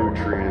right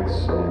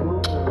nutrients,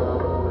 and,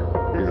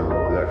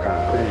 that kind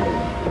of thing.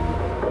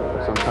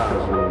 And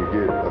sometimes when you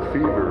get a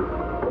fever,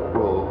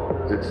 well,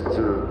 it's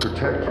to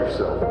protect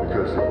yourself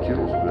because it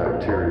kills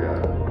bacteria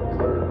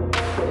that are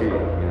key,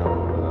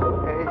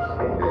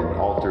 and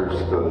alters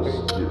the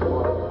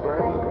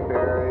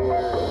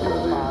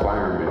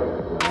environment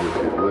in which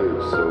it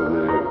lives so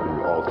that it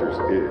alters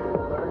it.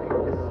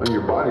 And your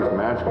your body's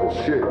magical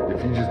shit.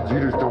 If you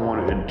just don't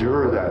want to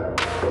endure that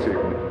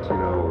sickness, you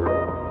know, or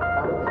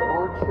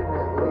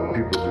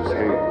Unfortunately, people just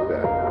hate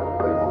that.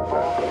 They want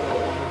that.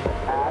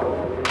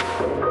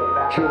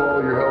 Kill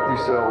all your healthy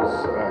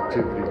cells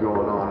activity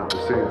going on at the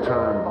same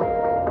time,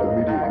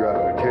 immediate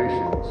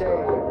gratification and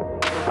stuff.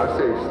 I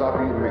say stop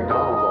eating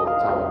McDonald's all the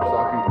time.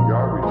 Stop eating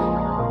garbage.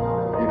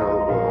 You know,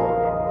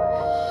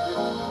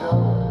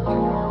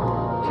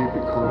 keep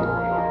it clean.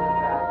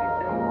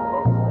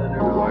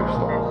 Your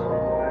lifestyle.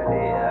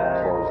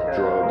 As far as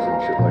drugs and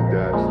shit like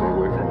that, stay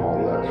away from all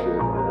that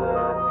shit.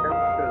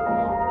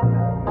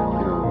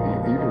 You know,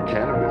 even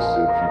cannabis,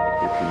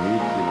 if you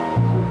need, you know,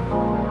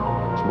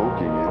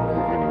 smoking it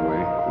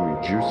anyway. I mean,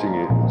 juicing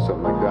it and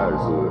something like that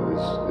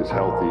is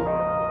healthy,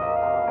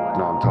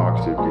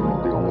 non-toxic, and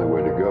the only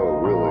way to go,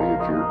 really,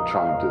 if you're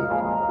trying to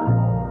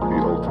be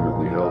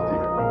ultimately healthy.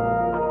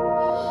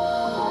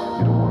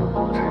 You don't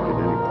want to take in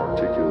any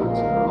particulates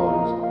in your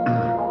lungs.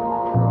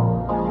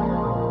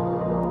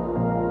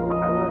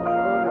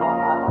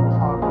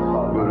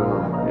 But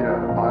yeah,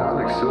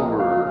 ionic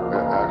silver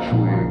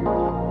actually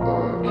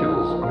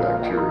kills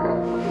bacteria,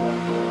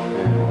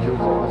 and it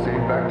kills all the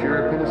same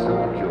bacteria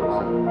penicillin kills.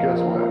 And guess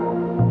what?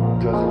 It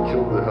doesn't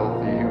kill the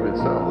healthy human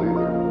cell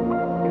either.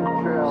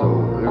 So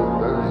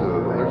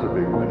there's a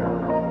big winner.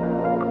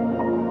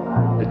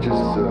 It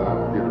just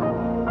you know,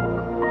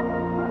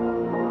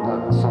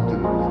 not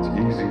something that's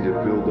easy to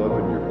build up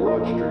in your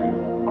bloodstream,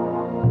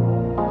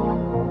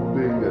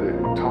 being that it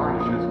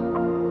tarnishes,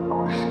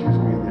 excuse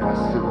me, the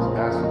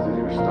acids in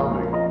your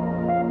stomach.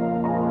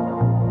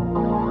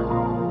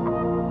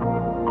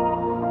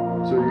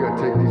 So you gotta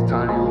take these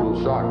tiny little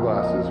shot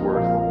glasses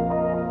worth,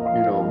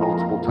 you know,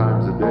 multiple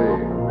times a day.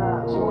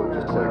 So it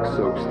just like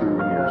soaks through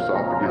in your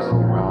esophagus and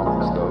your mouth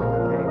and stuff.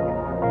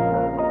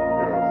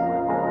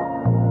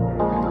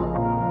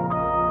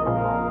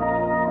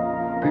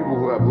 People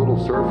who have little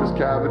surface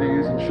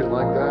cavities and shit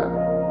like that,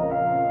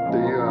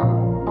 they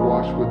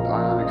wash with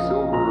ionic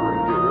silver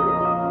and get rid of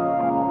it.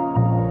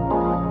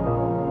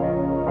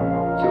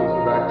 Kills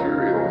the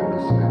bacteria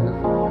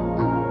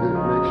that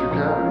makes your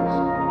cavities.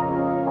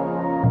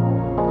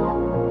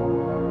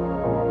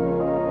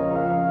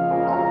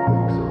 I don't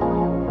think so.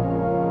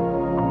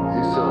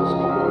 He sells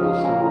colloidal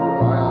silver,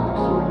 ionic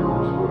silver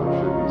is what I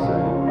should be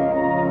saying.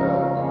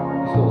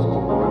 He sells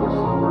colloidal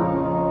silver,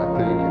 I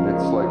think, and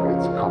it's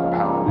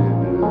compounded,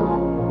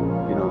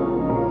 you know,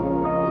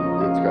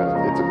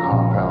 it's a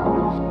compound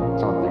of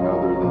something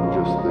other than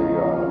just the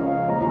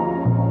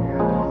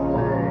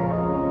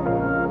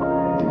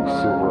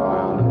silver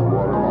ion in the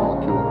water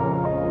molecule.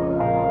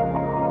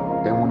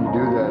 And when you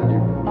do that,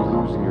 you're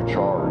losing your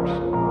charge.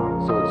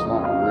 So it's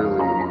not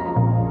really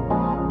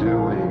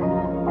doing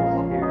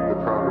the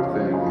proper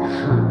thing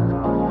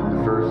in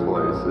the first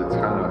place. It's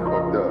kind of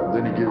fucked up.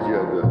 Then he gives you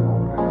the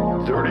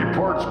 30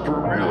 parts per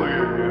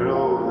million, you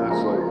know, and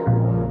it's like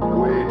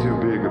way too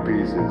big of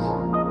pieces,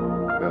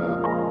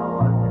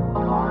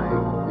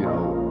 you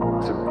know,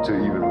 to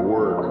even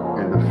work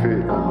and to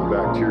fit on the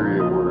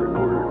bacteria where it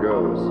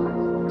goes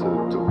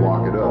to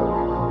block it up.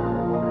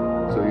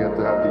 So you have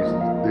to have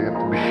they have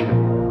to be 10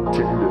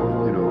 to,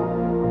 you know,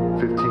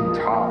 15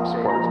 tops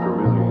parts per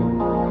million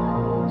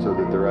so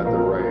that they're at the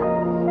right,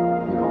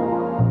 you know,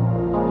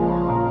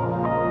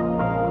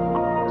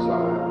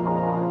 side.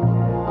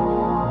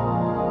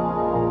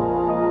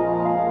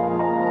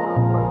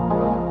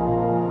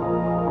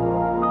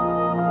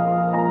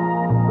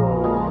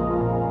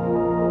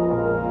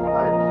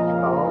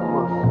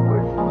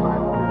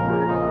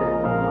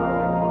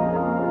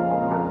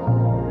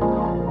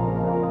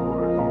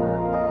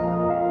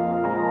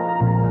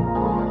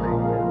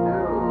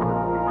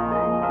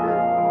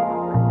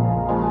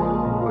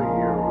 What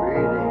you're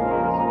reading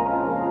is,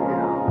 you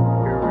know,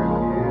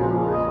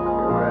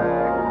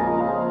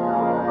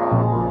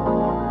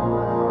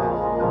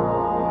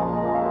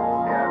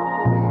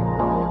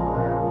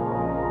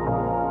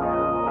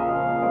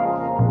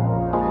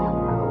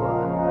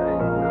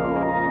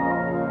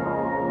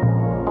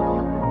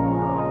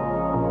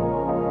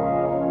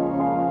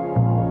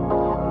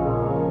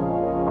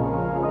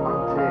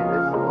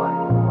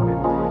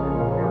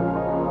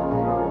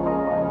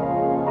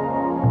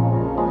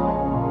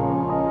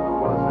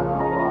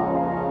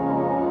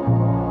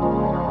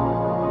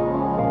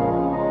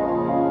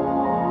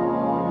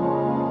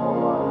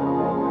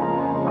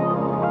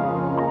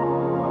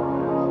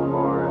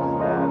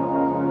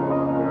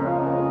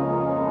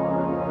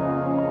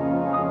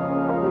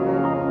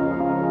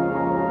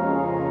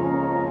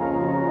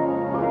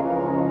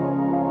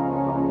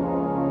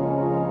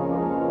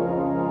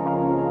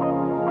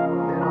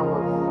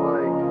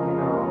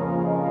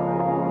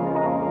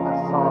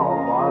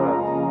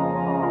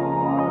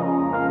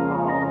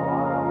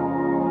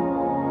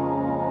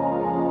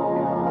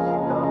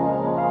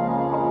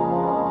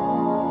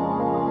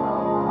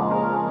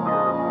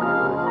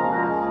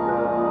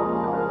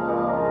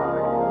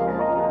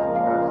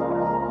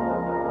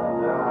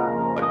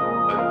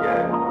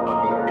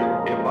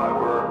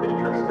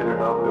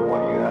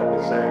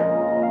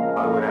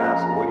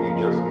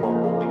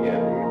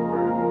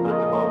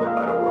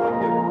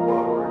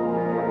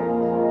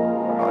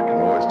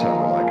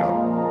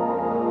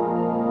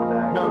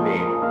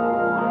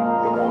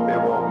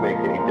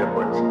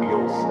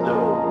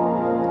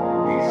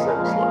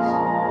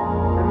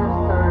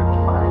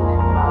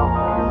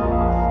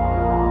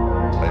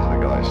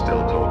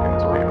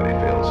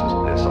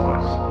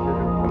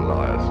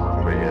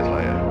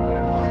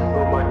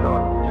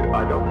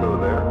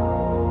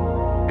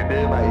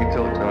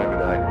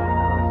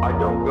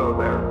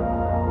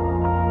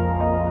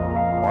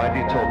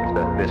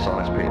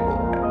 dishonest people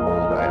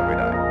all day, every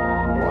day.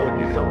 Why would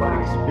you If do that?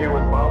 somebody's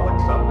spewing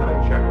bollocks, I'm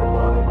gonna check them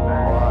on it.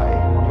 Why?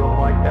 You don't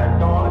like that,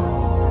 Dawn?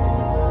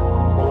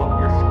 Pull up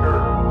your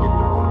skirt and get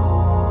to work.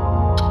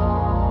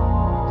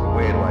 It's a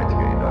weird way to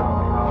get your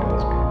dopamine, if you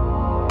ask me.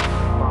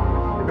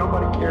 And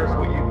nobody cares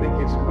what you think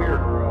is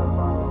weird.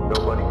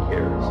 Nobody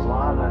cares. A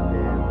lot of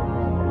them.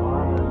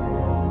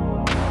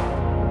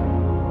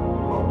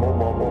 Mumble,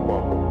 mumble,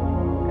 mumble.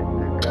 And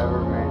the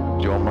government.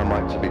 Do you want my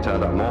mic to be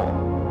turned up more?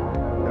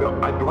 No,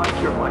 I'd like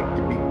your mic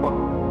to be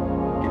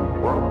fucking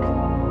broken.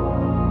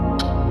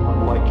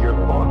 Like your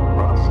thought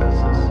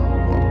processes.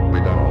 We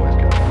don't always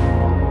get on.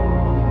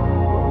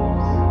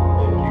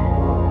 And you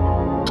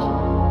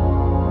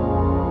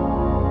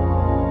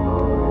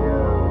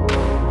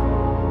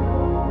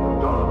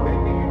Dawn,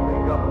 maybe you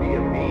think I'm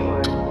being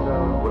mean,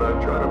 but I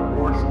try to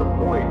force the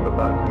point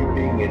about you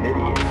being an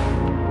idiot.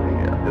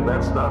 Yeah. And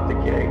that's not the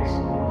case.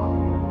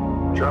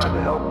 I'm trying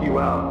to help you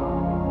out.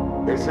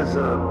 It's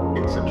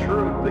a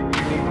truth that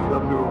you need to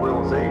come to a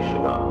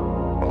realization of.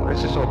 Well,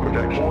 this is all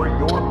projection. For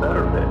your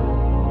betterment.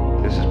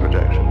 This is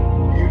projection.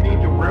 You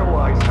need to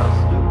realize how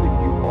stupid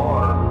you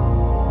are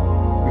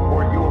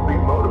before you will be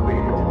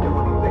motivated to do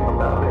anything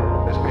about it.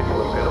 There's people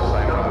that feel the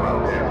same way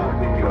about How it.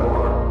 stupid you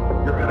are.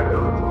 You're gonna go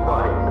through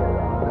life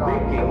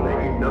thinking that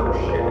you know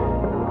shit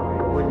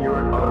when you're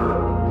an utter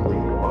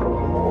complete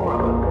fucking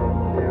moron.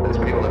 There's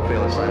people that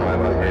feel the same way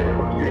about it.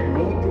 You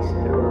need to.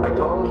 I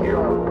don't care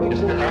what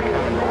Just people echo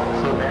think.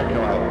 it. So echo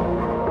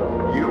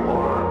out. You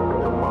are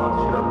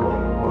demonstrably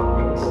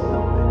fucking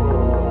stupid.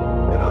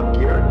 And I'll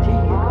guarantee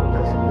you,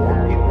 there's more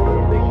people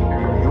that think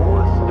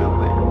you're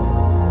stupid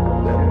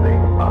than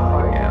think I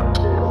am.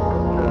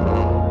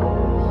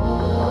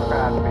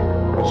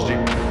 What's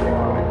stupid?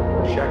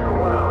 Check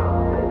around.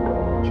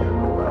 Check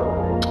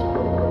around.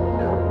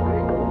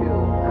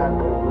 Have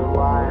to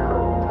rely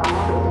on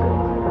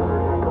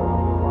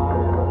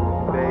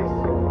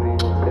basically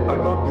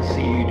I'd love to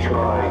see you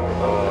try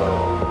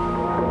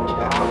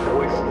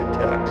voice to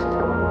text.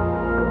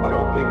 I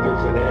don't think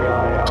there's an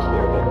AI out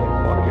there that can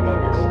fucking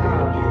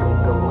understand you.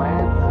 the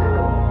Lancet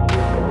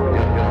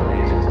You're not the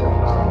easiest to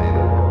understand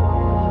either.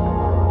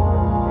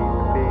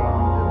 being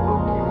the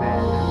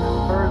boogeyman in the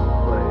first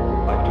place.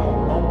 I don't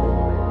mumble.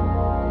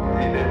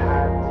 You did.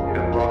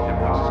 Your voice is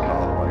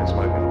colored like a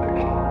smoking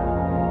addiction.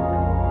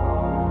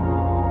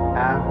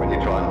 When you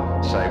try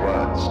and say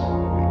words,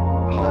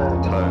 half the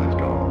tone is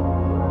gone.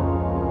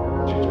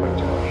 You smoke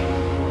too much.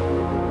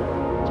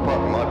 It's part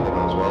of my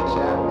problem as well, so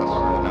that's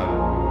what I know.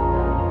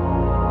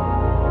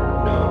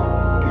 No,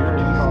 you're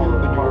too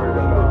stupid to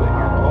remember that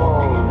you're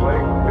talking and you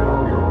don't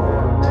know your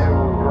words. They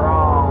were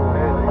wrong,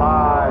 they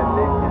lied,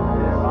 they did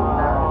this and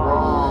that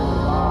wrong,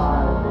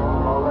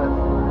 all that's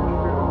not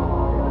true.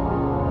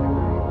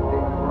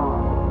 Everything's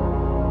wrong.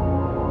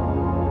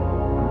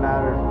 As a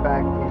matter of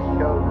fact, he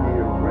showed the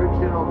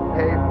original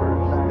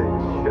papers that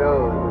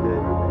showed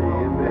that the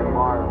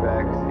MMR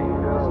vaccine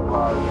was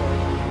causing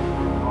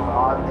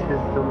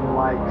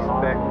autism-like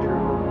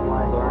spectrum,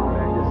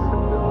 learning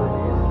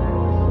disabilities and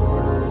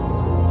disorders,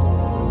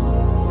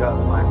 got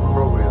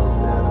microbial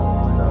death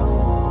and stuff.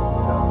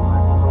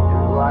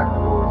 And black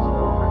boys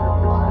know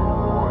 100%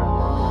 more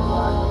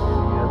than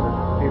any other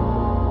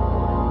people.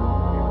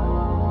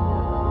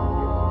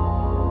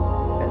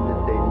 And that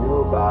they knew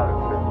about it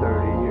for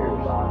 30 years.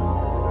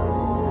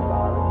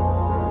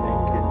 And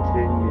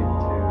continued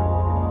to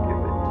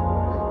give it to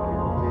us.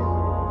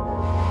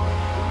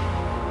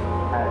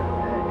 And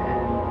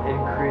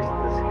increase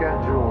the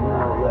schedule,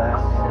 no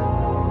less.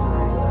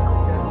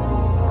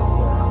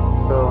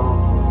 So,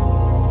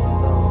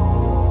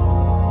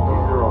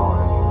 these are all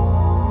interesting.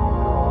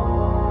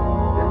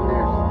 Then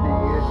there's the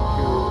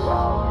issue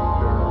about,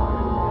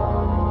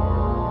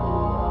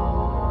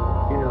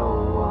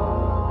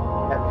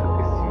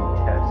 efficacy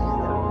tests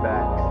of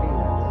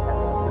vaccines.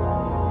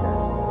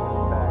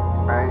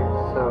 Right?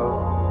 So,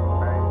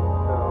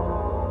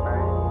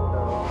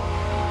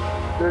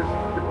 there's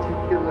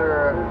particular,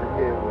 I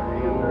forget what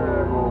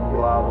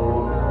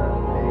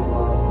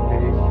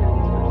patients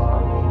or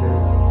some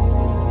shit.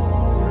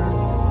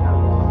 How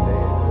to say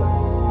it,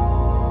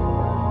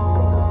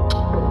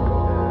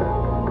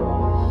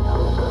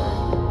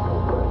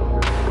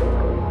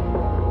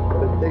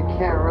 but they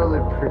can't really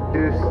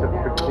produce a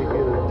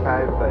particular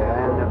type of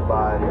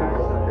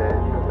antibodies that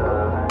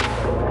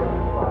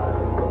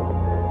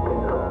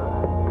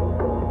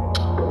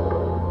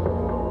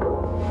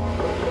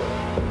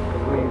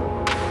we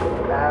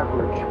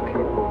average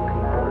people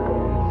can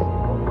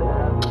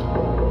produce.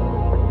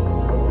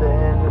 The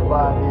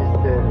antibodies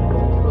that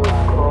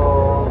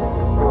so-called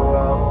go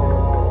out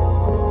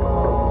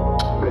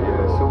But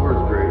yeah, silver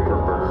is great for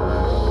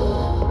burns.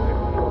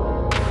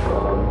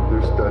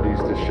 There's studies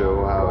to show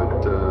how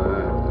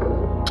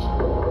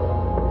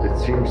it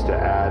seems to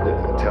add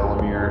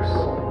telomeres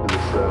to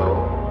the cell,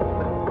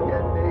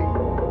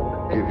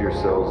 give your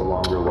cells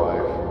longer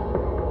life.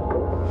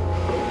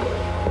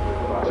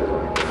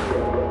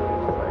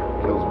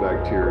 Kills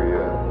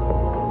bacteria.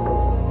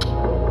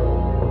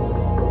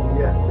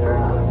 yet they're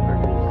not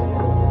producing.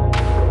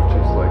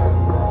 Just like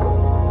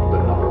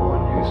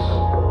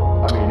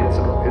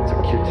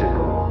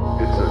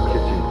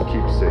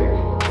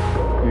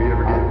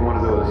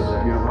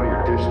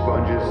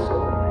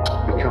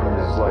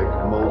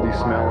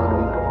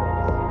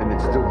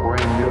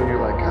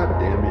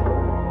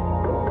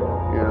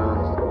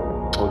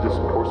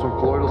some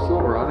colloidal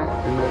silver on it,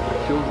 and that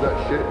kills that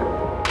shit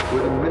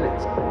within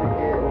minutes.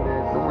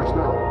 No more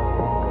smell.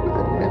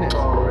 Within minutes.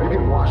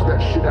 You can wash that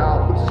shit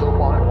out, put soap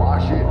on it,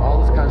 wash it, all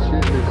this kind of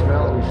shit, and then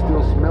smell it, and you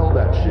still smell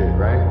that shit,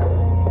 right?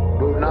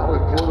 But not with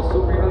colloidal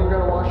silver, you don't even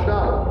gotta wash it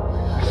out.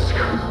 Just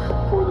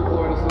pour the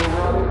colloidal silver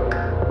on it,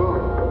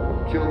 boom,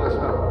 kill that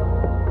smell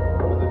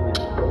within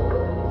minutes.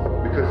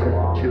 Because you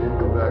killed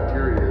the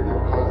bacteria that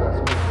cause that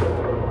smell.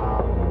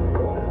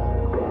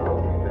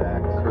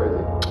 Anti-Vaxx.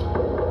 Crazy.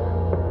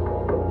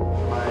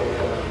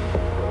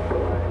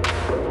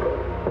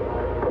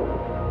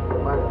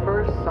 My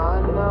first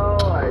son, though,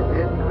 I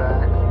didn't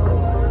vaccinate.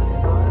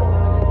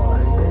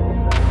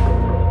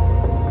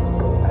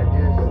 I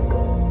just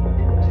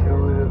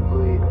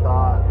intuitively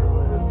thought,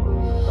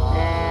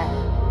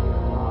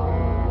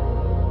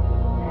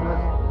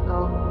 no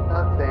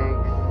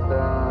thanks.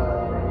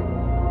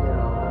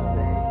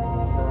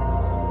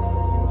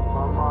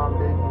 My mom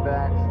didn't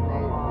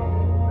vaccinate me.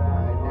 I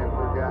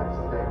never got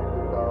sick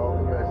with all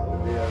the rest of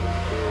the other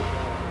kids.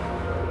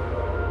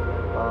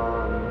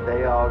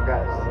 They all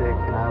got sick,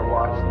 and I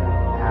watched it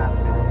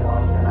happen,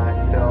 and I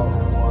felt,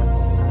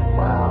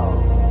 wow,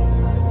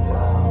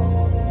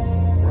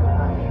 I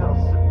felt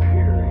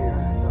superior,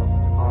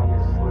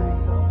 honestly,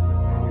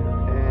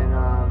 and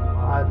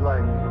I'd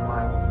like for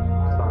my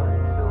son to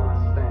feel the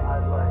same,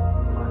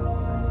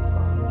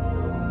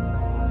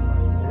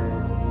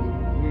 and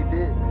he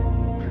did.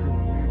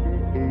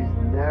 He's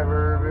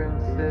never been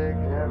sick,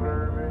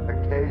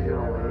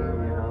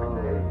 occasionally, a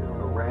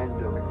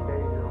random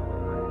thing,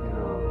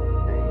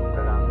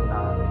 but I'm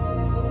not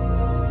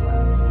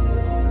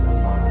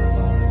talking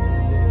about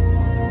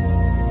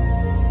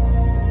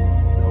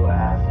no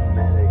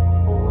asthmatic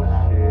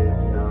bullshit,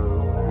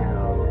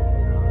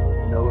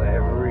 no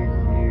every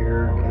year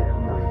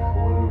getting the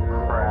flu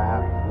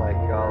crap like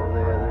all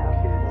the other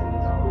kids in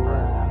school.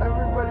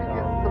 Everybody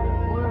gets the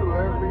flu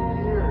every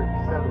year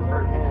except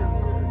for him.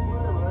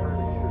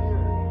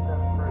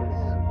 His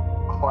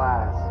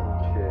class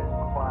and shit.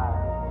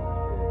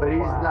 But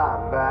he's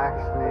not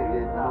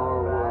vaccinated,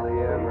 nor will he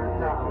ever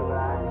take a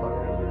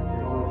fucking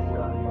flu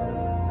shot.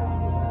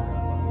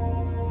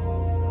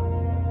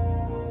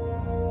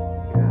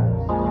 Yeah,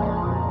 so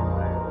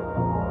anyway,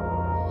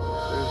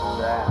 there's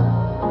that.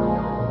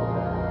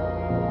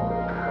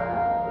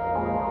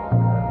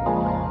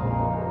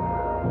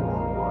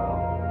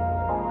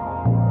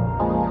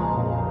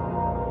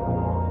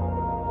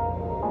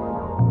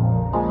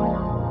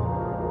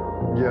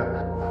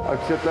 Yeah,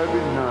 except I've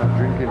been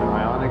drinking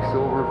ionic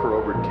silver for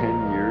over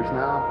 10 years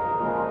now,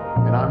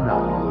 and I'm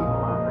not blue.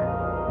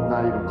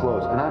 Not even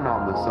close. And I'm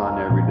out in the sun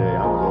every day.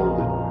 I'm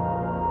golden.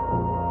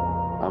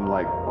 I'm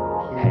like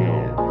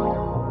tan.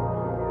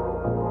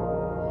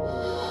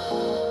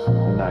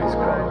 Nice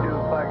What I do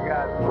color if I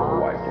got for a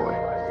white boy.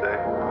 Say,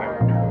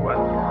 I'm too what?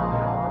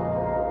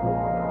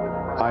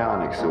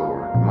 Ionic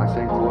silver. Am I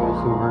saying colloidal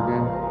silver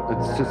again?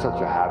 It's just such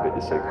a habit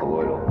to say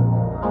colloidal.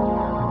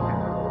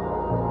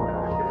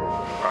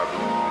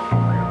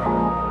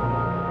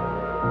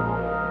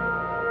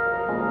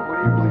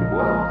 You believe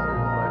what? I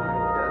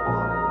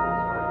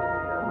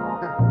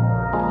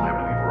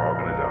believe we're all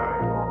gonna die.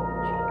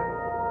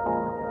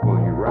 Well,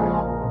 you're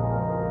right.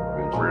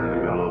 We're in the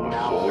middle of a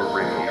solar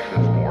radiation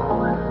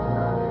storm.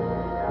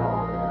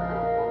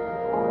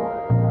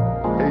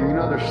 Hey,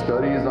 there's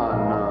studies on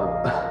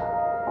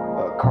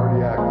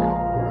cardiac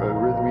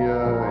arrhythmia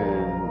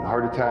and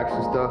heart attacks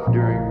and stuff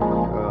during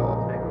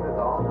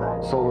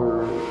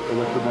solar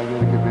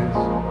electromagnetic events.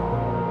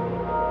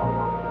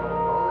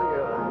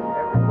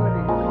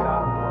 Everybody who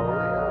got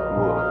polio,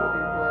 Whoa.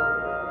 people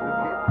who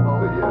get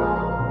But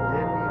yeah.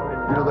 didn't even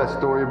You know that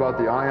story about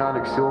the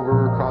ionic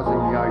silver causing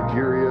the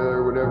Igeria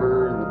or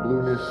whatever, and the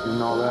blueness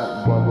and all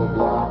that, blah, blah,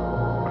 blah.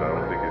 But I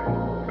don't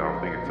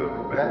think it's a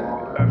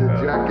The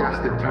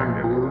jackass that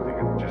turned blue. I think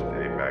it's just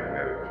a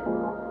magnetic.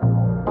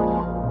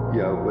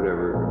 Yeah,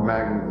 whatever.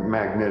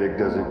 Magnetic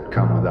doesn't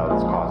come without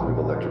its positive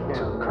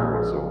electrical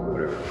current, so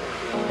whatever.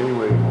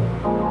 Anyway,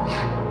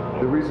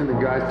 the reason the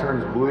guy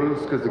turns blue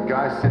is because the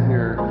guy's sitting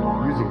there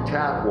using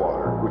tap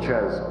water, which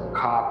has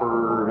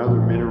copper and other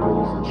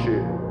minerals and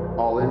shit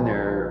all in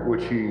there,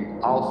 which he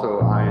also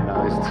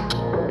ionized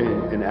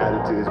and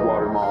added to his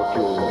water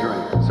molecule and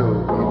drank. So he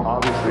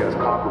obviously has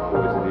copper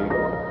poisoning.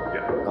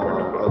 Yeah.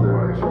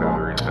 Other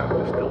batteries have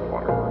distilled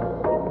water.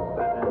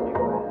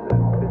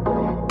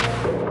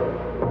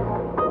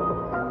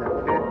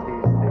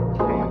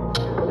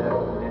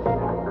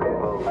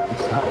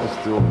 It's not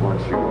distilled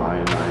once you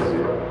ionize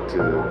it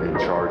and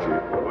charge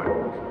it. But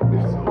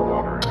distilled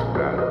water in a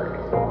battery.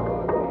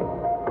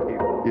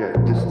 Yeah,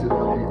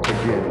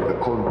 again, a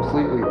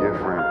completely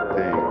different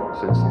thing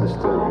since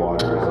distilled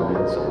water is an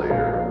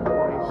insulator.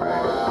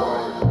 Right?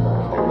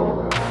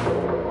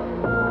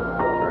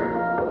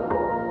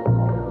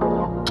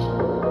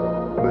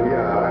 But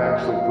yeah, I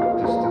actually put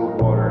distilled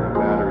water in a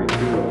battery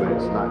too, but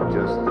it's not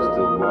just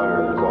distilled water.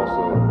 There's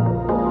also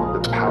the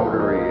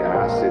powdery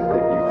acid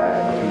that you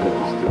add to the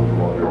distilled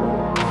water.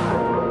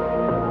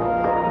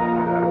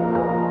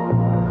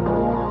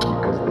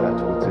 Because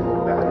that's what's in the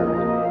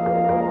battery.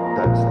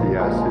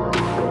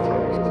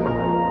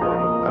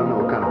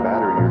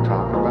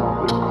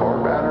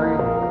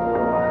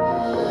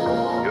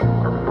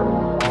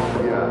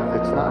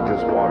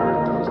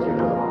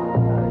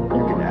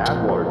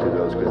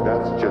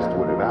 because that's just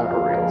what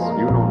evaporates.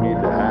 You don't need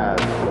to add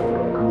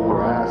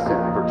more acid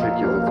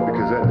particulates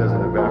because that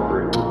doesn't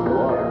evaporate with the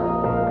water.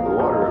 The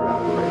water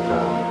evaporates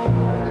out.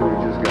 So you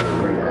just got to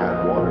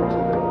re-add water to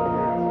it.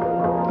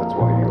 That's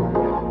why you don't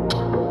get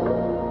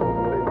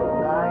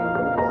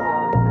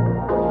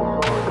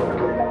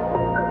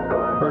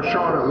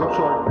Sean, it looks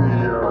like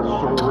the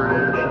solar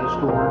radiation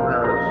storm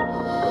has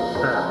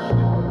passed.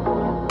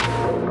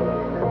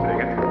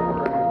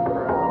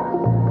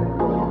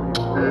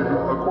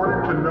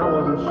 According to NOAA,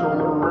 the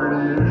solar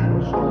radiation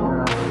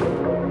storm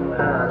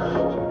passed.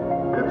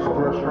 Its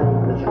threshold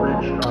was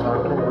reached on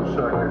October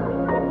 2nd.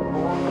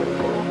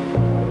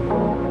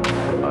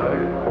 Well,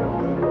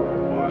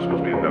 there's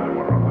supposed to be another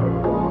one on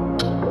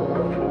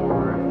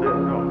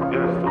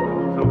it's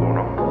still going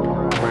on.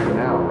 right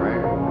now,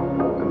 right?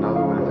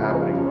 Another one is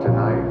happening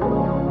tonight,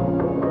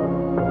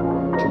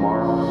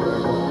 tomorrow,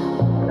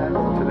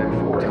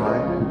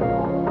 tonight.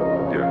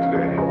 Yeah,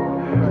 today.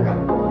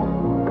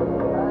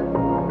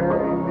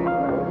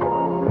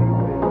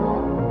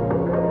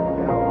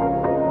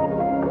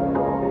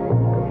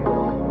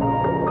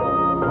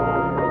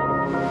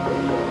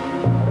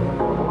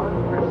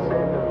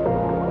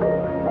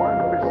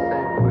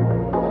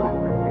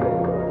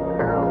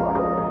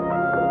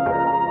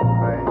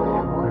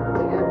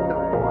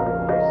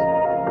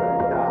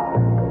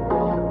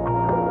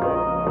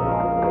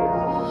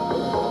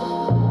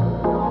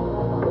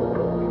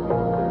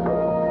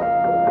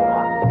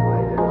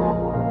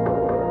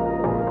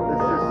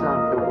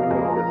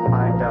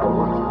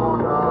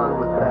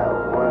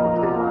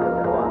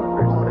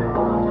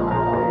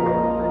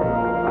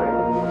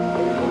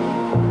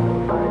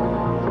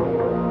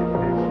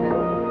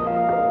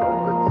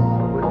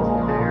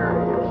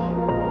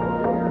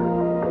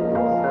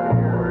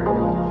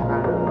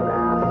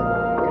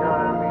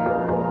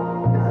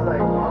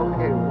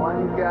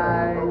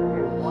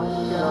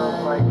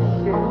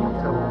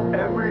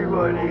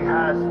 Everybody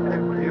has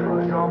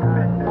to jump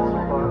in this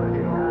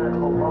fucking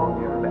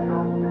cologne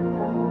bath.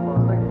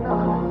 It's like, no,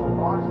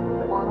 watch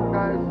one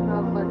guy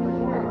smells like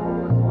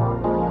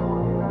shit.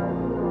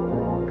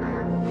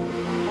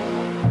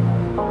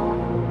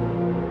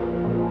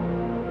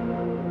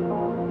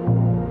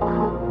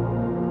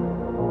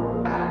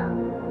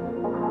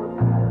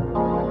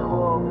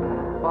 Well,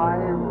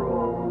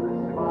 viral is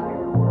the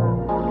key word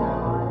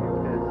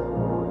because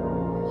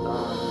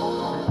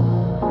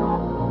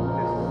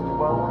this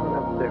swelling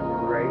of the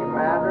gray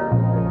matter,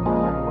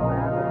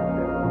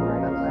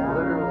 that's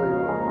literally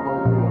what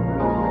polio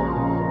means.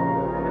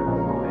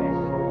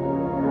 Inflammation.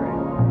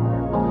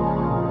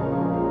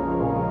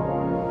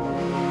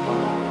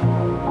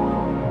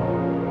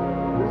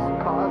 This is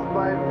caused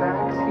by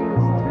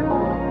vaccines too.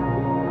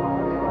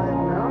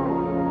 No.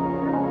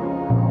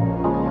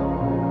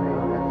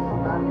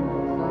 That's not even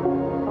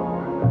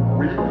something.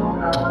 Weak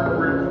power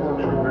grid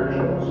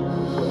fluctuations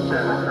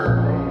can occur.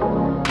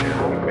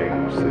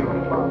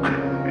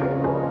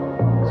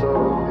 So,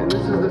 and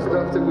this is the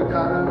stuff that we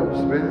kind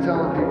of been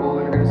telling people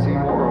they're going to see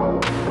more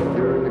of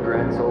during the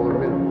grand solar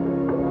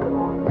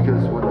minimum.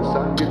 Because when the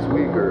sun gets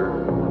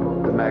weaker,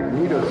 the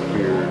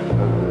magnetosphere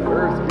of the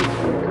Earth gets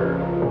weaker,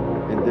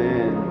 and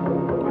then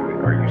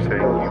Are you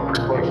saying you those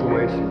predicted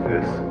fluctuations.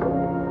 this?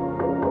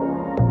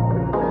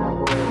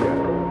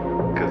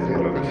 Because you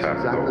know this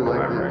happens all Exactly the like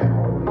time, this.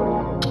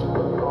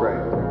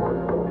 right? Right.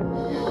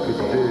 Because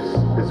this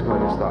is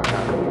going to start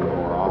happening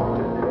more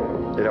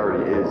often. It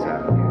already is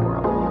happening more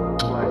often.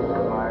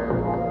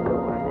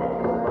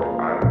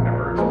 I've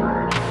never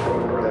experienced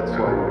That's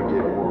why we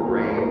get more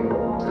rain,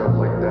 stuff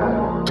like that.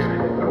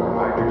 More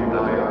hydrogen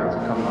ions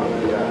coming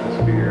into the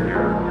atmosphere.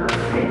 You're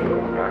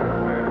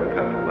we've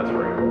had less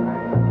rain.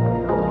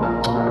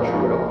 That's not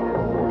true at all.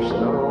 More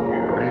snow.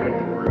 It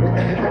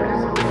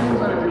depends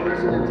on if you're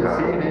listening to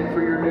CNN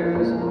for your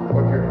news or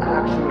if you're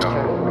actually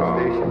checking the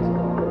stations.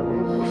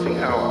 See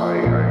how I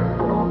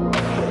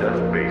obsess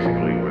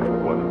basically with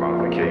weather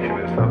modification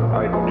and stuff.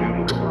 I do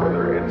look at the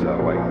weather and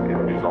satellite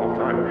images all the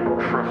time.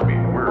 Trust me,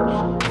 we're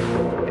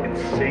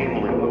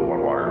insanely low on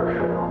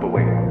water. But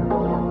wait,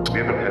 we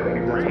haven't had any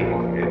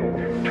rain in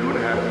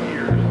 2.5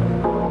 years.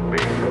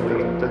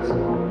 Basically,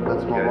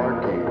 That's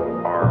malarkey.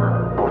 our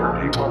water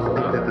You table. must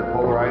think that the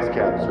polar ice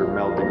caps are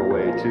melting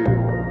away too.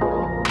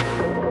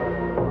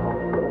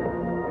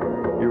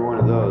 You're one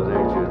of those,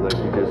 ain't you? Like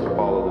you just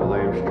follow the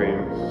lamestream.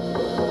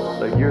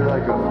 Like you're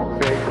like a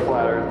fake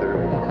flat earther.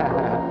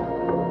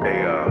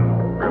 Hey,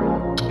 Grim,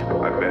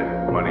 I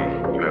bet money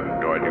you have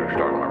no idea what you're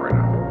talking about right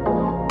now.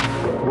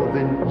 Well,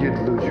 then you'd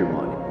lose your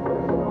money.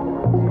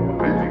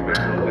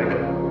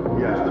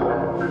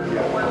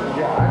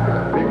 Yeah, I got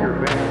a bigger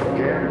bank,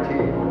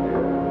 guaranteed.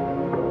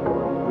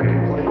 We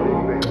can play big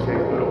bank,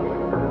 take little.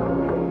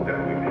 That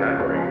we've had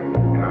rain,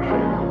 and I'll show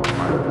you.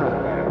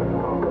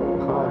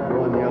 I'll go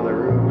in the other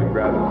room and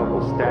grab a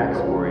couple stacks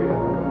for you.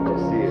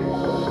 Just see it.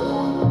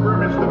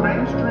 Grim, is the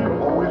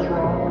mainstream always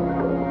wrong?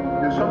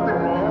 Is something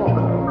wrong with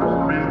the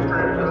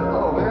mainstream?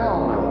 Oh, hell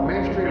no.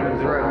 Mainstream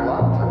is right a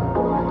lot of times.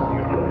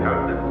 You don't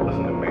have to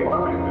listen to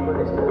mainstream.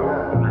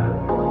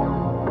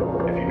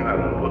 If you know how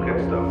to look at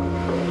stuff,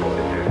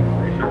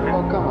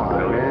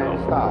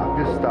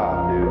 just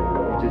stop, dude.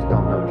 You just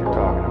don't know what you're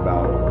talking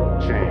about.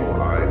 Shame.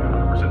 I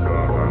 100% know what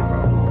I'm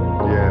talking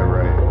about. Yeah,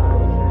 right.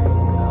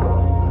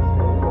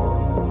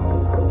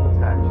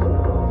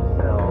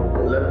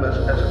 Let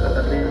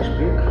me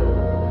speak.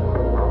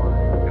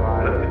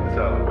 Let's get this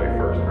out of the way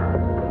first.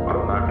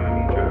 I'm not going to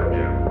meet you at a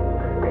gym,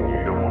 and you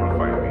don't want to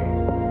fight me.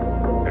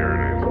 There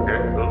it is, okay?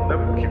 Then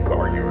we'll keep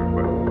arguing,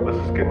 but let's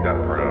just get that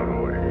part out of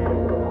the way.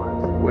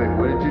 Wait,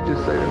 what did you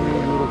just say to me,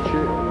 you little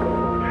chick?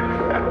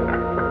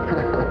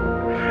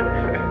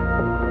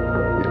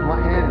 My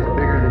hand is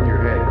bigger than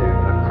your head, dude.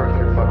 I'll crush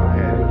your fucking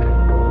head.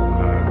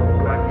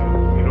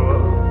 You know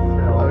what?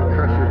 I'll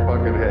crush your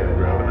fucking head,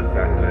 bro. The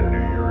fact that I knew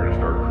you were going to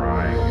start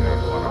crying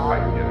and you want to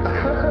fight me at a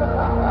gym.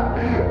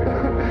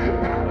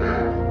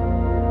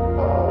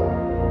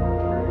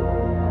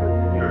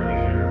 You're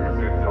easier to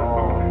get the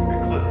fucking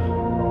eclipse.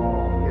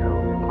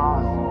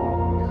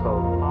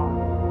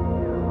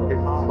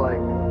 It's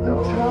like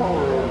no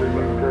Tower over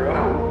you, bro.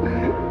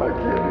 I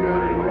can't do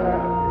any of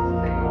that.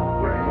 You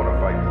want to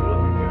fight the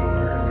little you know,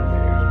 you're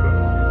confused, but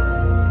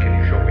can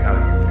you show me how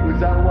you feel? Was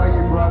that why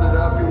you brought it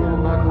up, you little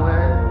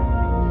knucklehead?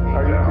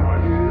 Are you Yeah, I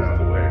want to get confused? out of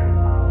the way.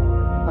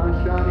 Huh,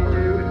 Shawnee,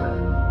 dude?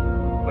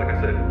 Like I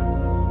said,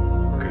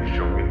 can you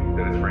show me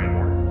that it's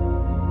rainwater?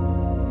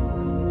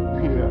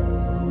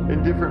 Yeah. In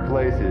different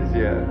places,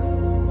 yeah.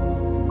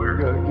 Where?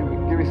 Go,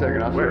 give me a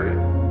second, I'll show Where? you.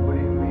 What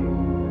do you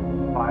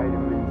mean?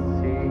 Vitamin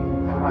C?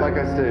 Like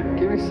I said,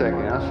 give me a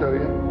second, I'll show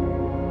you.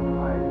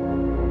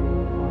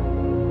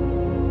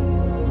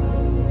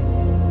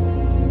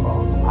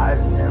 Well,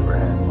 I've never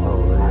had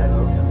polio.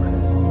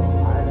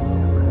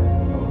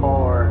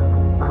 Or,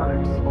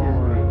 excuse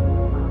me,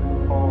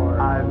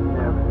 I've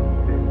never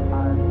been.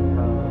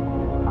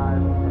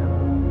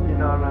 You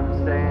know what I'm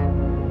saying?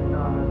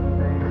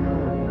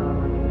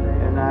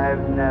 And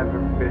I've never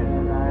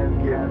been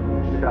given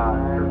a shot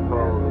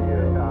for polio.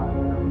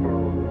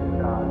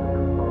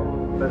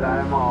 But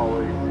I'm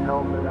always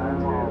helping too.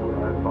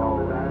 I've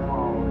always.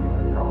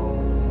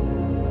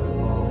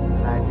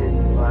 And I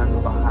didn't run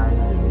behind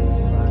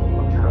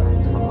the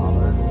trucks when I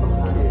was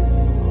a kid.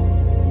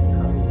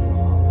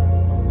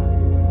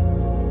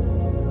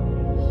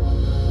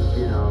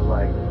 You know,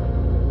 like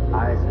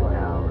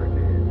Eisenhower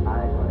did.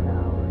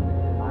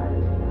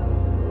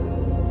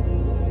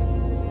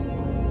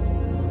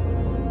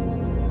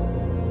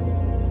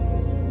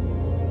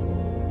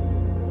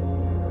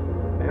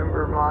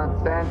 Remember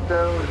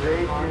Monsanto's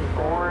Agent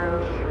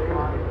Orange?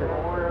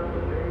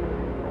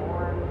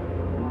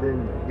 Then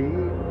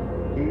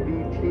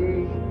DDT?